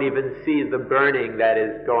we don't even see the burning that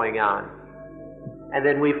is going on. And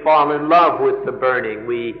then we fall in love with the burning.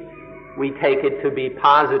 We take it to be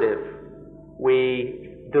positive. We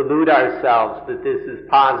delude ourselves that this is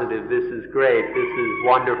positive, this is great, this is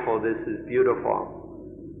wonderful, this is beautiful.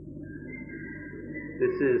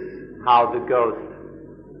 This is how the ghost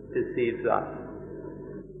deceives us.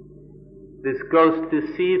 This ghost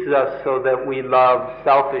deceives us so that we love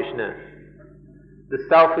selfishness. The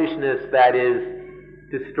selfishness that is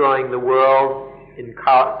destroying the world,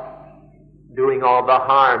 doing all the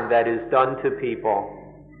harm that is done to people,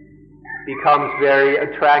 becomes very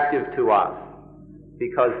attractive to us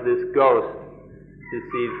because this ghost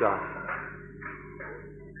deceives us.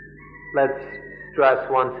 Let's stress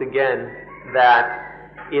once again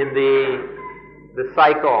that in the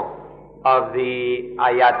cycle of the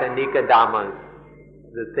ayatanika dhammas,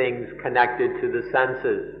 the things connected to the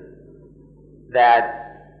senses, that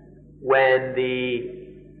when the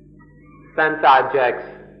sense objects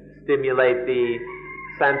stimulate the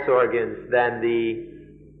sense organs, then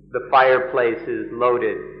the fireplace is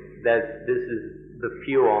loaded. This is the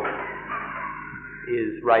fuel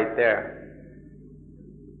is right there.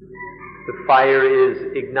 The fire is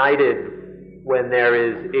ignited when there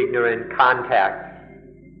is ignorant contact.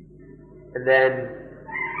 And then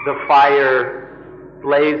the fire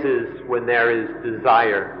blazes when there is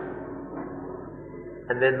desire.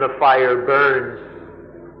 And then the fire burns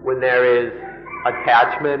when there is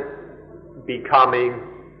attachment, becoming,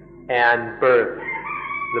 and birth.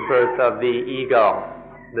 The birth of the ego,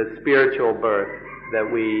 the spiritual birth that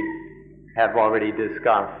we have already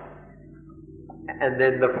discussed. And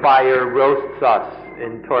then the fire roasts us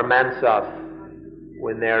and torments us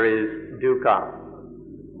when there is dukkha.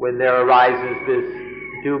 When there arises this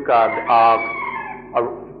dukkha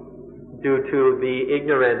due to the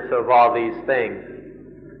ignorance of all these things,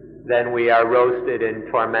 then we are roasted and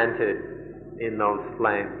tormented in those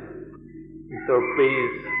flames. And so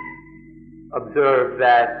please observe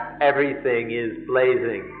that everything is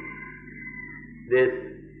blazing.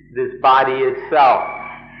 This body itself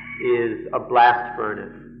is a blast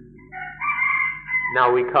furnace.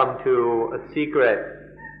 Now we come to a secret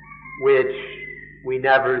which we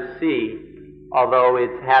never see, although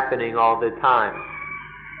it's happening all the time.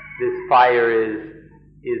 This fire is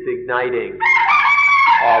igniting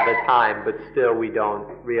all the time, but still we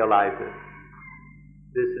don't realize it.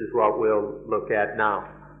 This is what we'll look at now.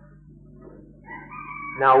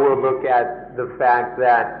 Now we'll look at the fact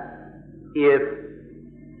that if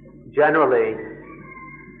generally,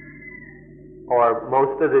 or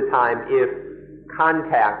most of the time, if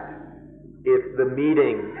the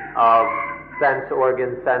meeting of sense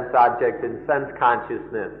organ, sense object, and sense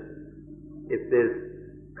consciousness, if this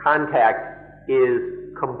contact is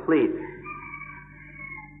complete,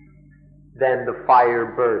 then the fire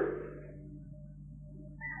bursts.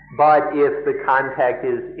 But if the contact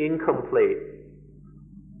is incomplete,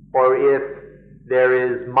 or if there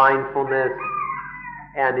is mindfulness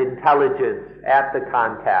and intelligence at the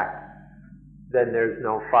contact, then there's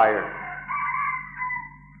no fire.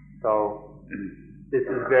 So, this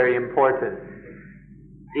is very important.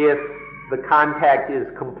 If the contact is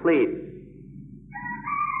complete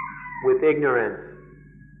with ignorance,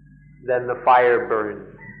 then the fire burns.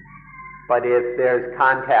 But if there's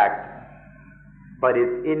contact, but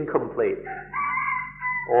it's incomplete,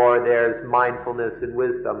 or there's mindfulness and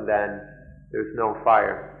wisdom, then there's no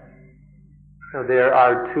fire. So there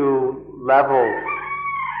are two levels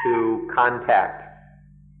to contact.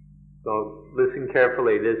 So listen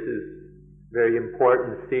carefully, this is a very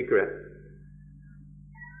important secret.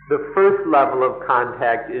 The first level of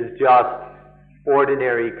contact is just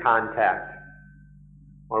ordinary contact,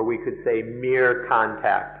 or we could say mere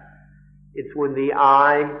contact. It's when the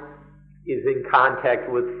eye is in contact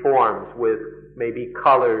with forms, with maybe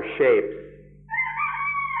color, shapes,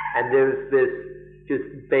 and there's this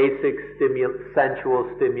just basic sensual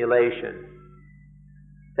stimulation.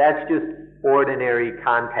 That's just ordinary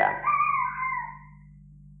contact.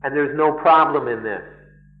 And there's no problem in this.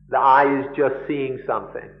 The eye is just seeing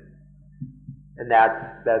something. And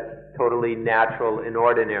that's totally natural and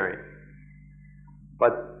ordinary.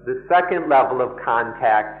 But the second level of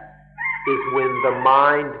contact is when the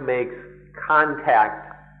mind makes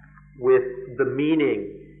contact with the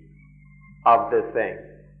meaning of the thing.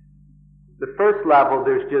 The first level,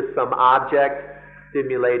 there's just some object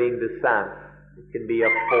stimulating the sense. It can be a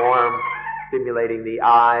form stimulating the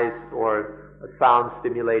eyes, or a sound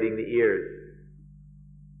stimulating the ears.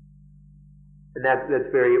 And that's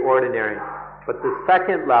very ordinary. But the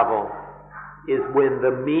second level is when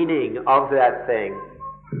the meaning of that thing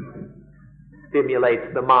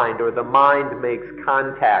stimulates the mind, or the mind makes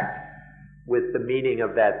contact with the meaning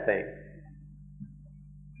of that thing.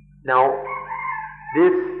 Now,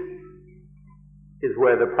 this is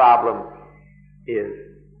where the problem is.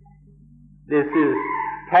 This is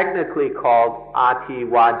technically called ati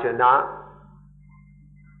vajana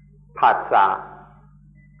patsa.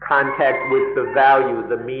 contact with the value,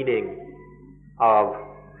 the meaning of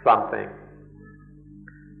something.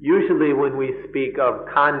 Usually when we speak of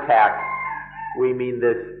contact, we mean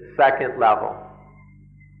this second level.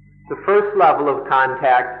 The first level of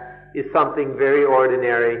contact is something very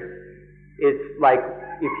ordinary. It's like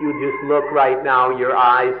if you just look right now, your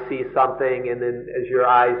eyes see something, and then as your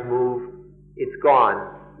eyes move, it's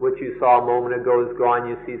gone. What you saw a moment ago is gone,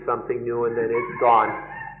 you see something new, and then it's gone.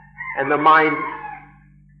 And the mind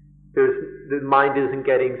isn't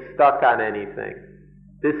getting stuck on anything.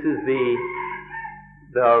 This is the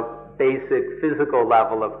basic physical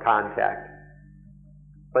level of contact.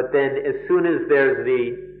 But then as soon as there's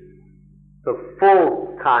the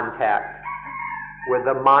full contact, where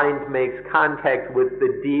the mind makes contact with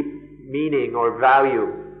the deep meaning or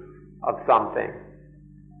value of something,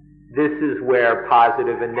 this is where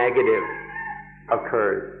positive and negative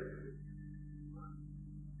occurs.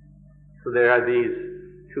 So there are these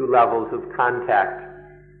two levels of contact.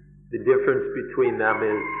 The difference between them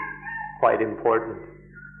is quite important.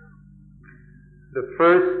 The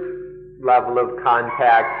first level of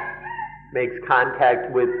contact makes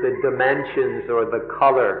contact with the dimensions or the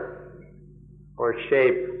color or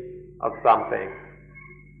shape of something.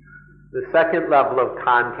 The second level of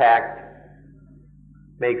contact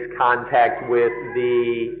makes contact with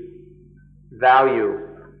the value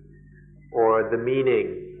or the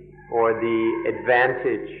meaning or the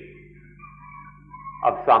advantage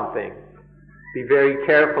of something. Be very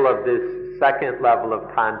careful of this second level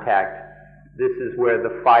of contact. This is where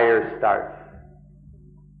the fire starts.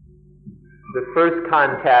 The first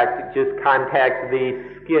contact just contacts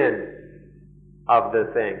the skin of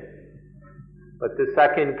the thing. But the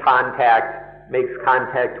second contact makes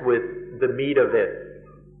contact with the meat of it,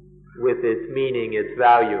 with its meaning, its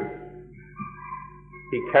value.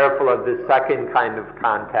 Be careful of the second kind of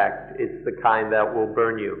contact. It's the kind that will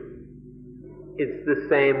burn you. It's the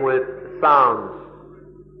same with sounds.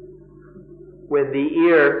 When the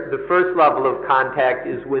ear, the first level of contact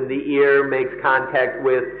is when the ear makes contact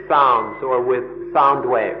with sounds or with sound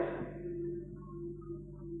waves.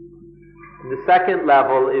 And the second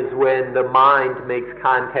level is when the mind makes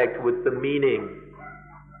contact with the meaning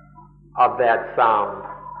of that sound.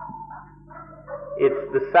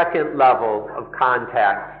 It's the second level of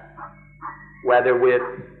contact, whether with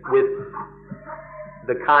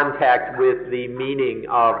the contact with the meaning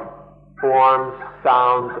of forms,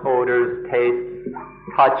 sounds, odors, tastes,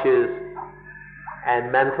 touches,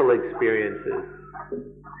 and mental experiences.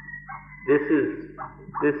 This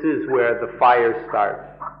is where the fire starts.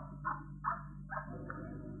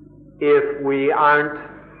 If we aren't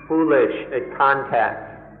foolish at contact,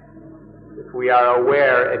 if we are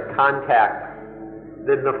aware at contact,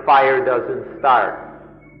 then the fire doesn't start.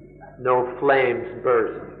 No flames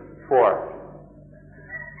burst forth.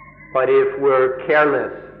 But if we're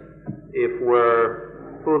careless, if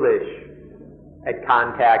we're foolish at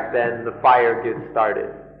contact, then the fire gets started.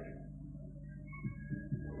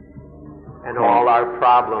 And all our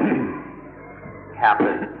problems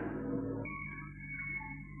happen.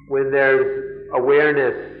 When there's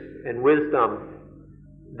awareness and wisdom,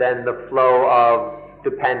 then the flow of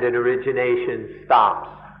dependent origination stops.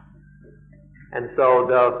 And so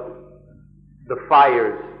the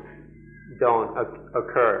fires don't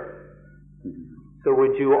occur. So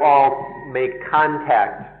would you all make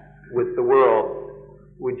contact with the world?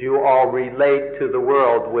 Would you all relate to the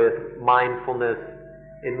world with mindfulness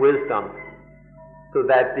and wisdom, so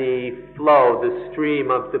that the flow, the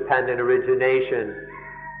stream of dependent origination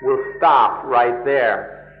will stop right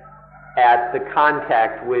there at the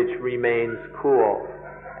contact which remains cool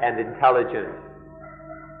and intelligent?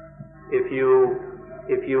 If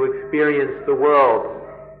you experience the world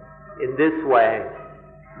in this way,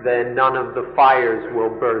 then none of the fires will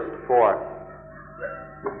burst forth.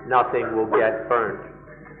 Nothing will get burned.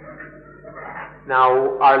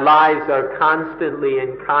 Now, our lives are constantly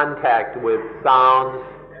in contact with sounds,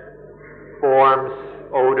 forms,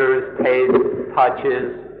 odors, tastes,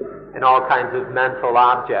 touches, and all kinds of mental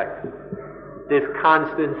objects. This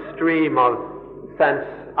constant stream of sense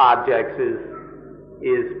objects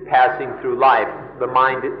is passing through life.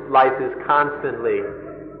 Life is constantly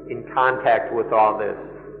in contact with all this.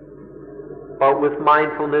 But with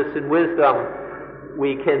mindfulness and wisdom,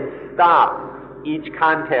 we can stop each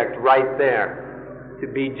contact right there to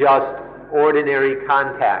be just ordinary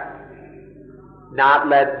contact. Not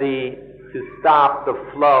to stop the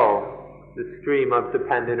flow, the stream of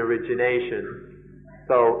dependent origination.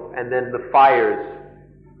 And then the fires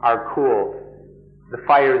are cooled. The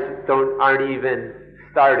fires aren't even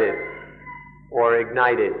started or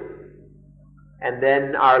ignited. And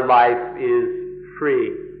then our life is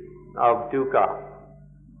free of dukkha.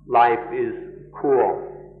 Life is cool.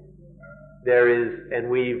 And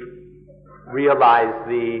we've realized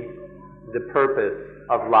the purpose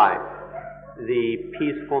of life, the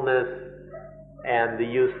peacefulness and the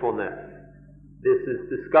usefulness. This is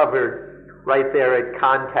discovered right there at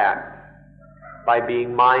contact by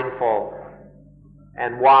being mindful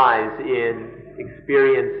and wise in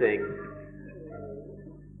experiencing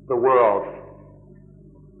the world.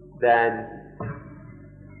 Then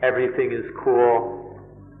everything is cool,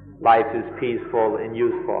 life is peaceful and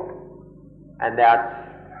useful. And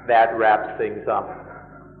that wraps things up.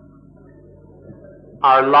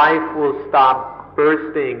 Our life will stop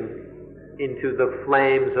bursting into the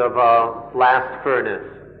flames of a blast furnace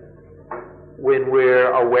when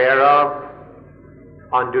we're aware of,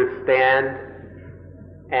 understand,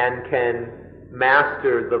 and can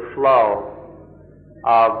master the flow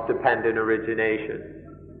of dependent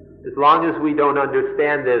origination. As long as we don't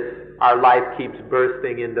understand this, our life keeps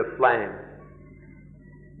bursting into flame.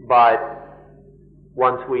 But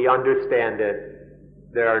once we understand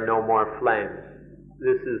it, there are no more flames.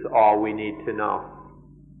 This is all we need to know.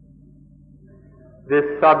 This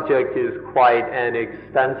subject is quite an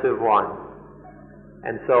extensive one,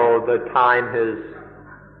 and so the time has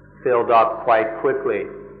filled up quite quickly.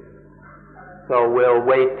 So we'll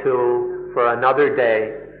wait for another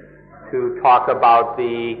day to talk about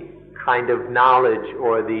the kind of knowledge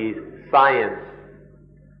or the science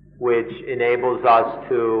which enables us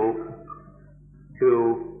to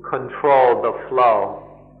control the flow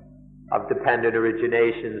of dependent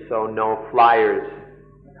origination so no flyers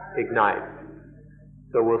ignite.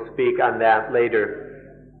 So we'll speak on that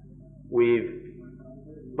later. We'd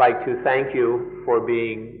like to thank you for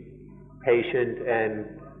being patient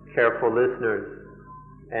and careful listeners,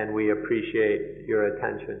 and we appreciate your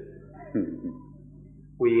attention.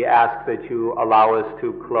 We ask that you allow us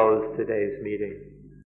to close today's meeting.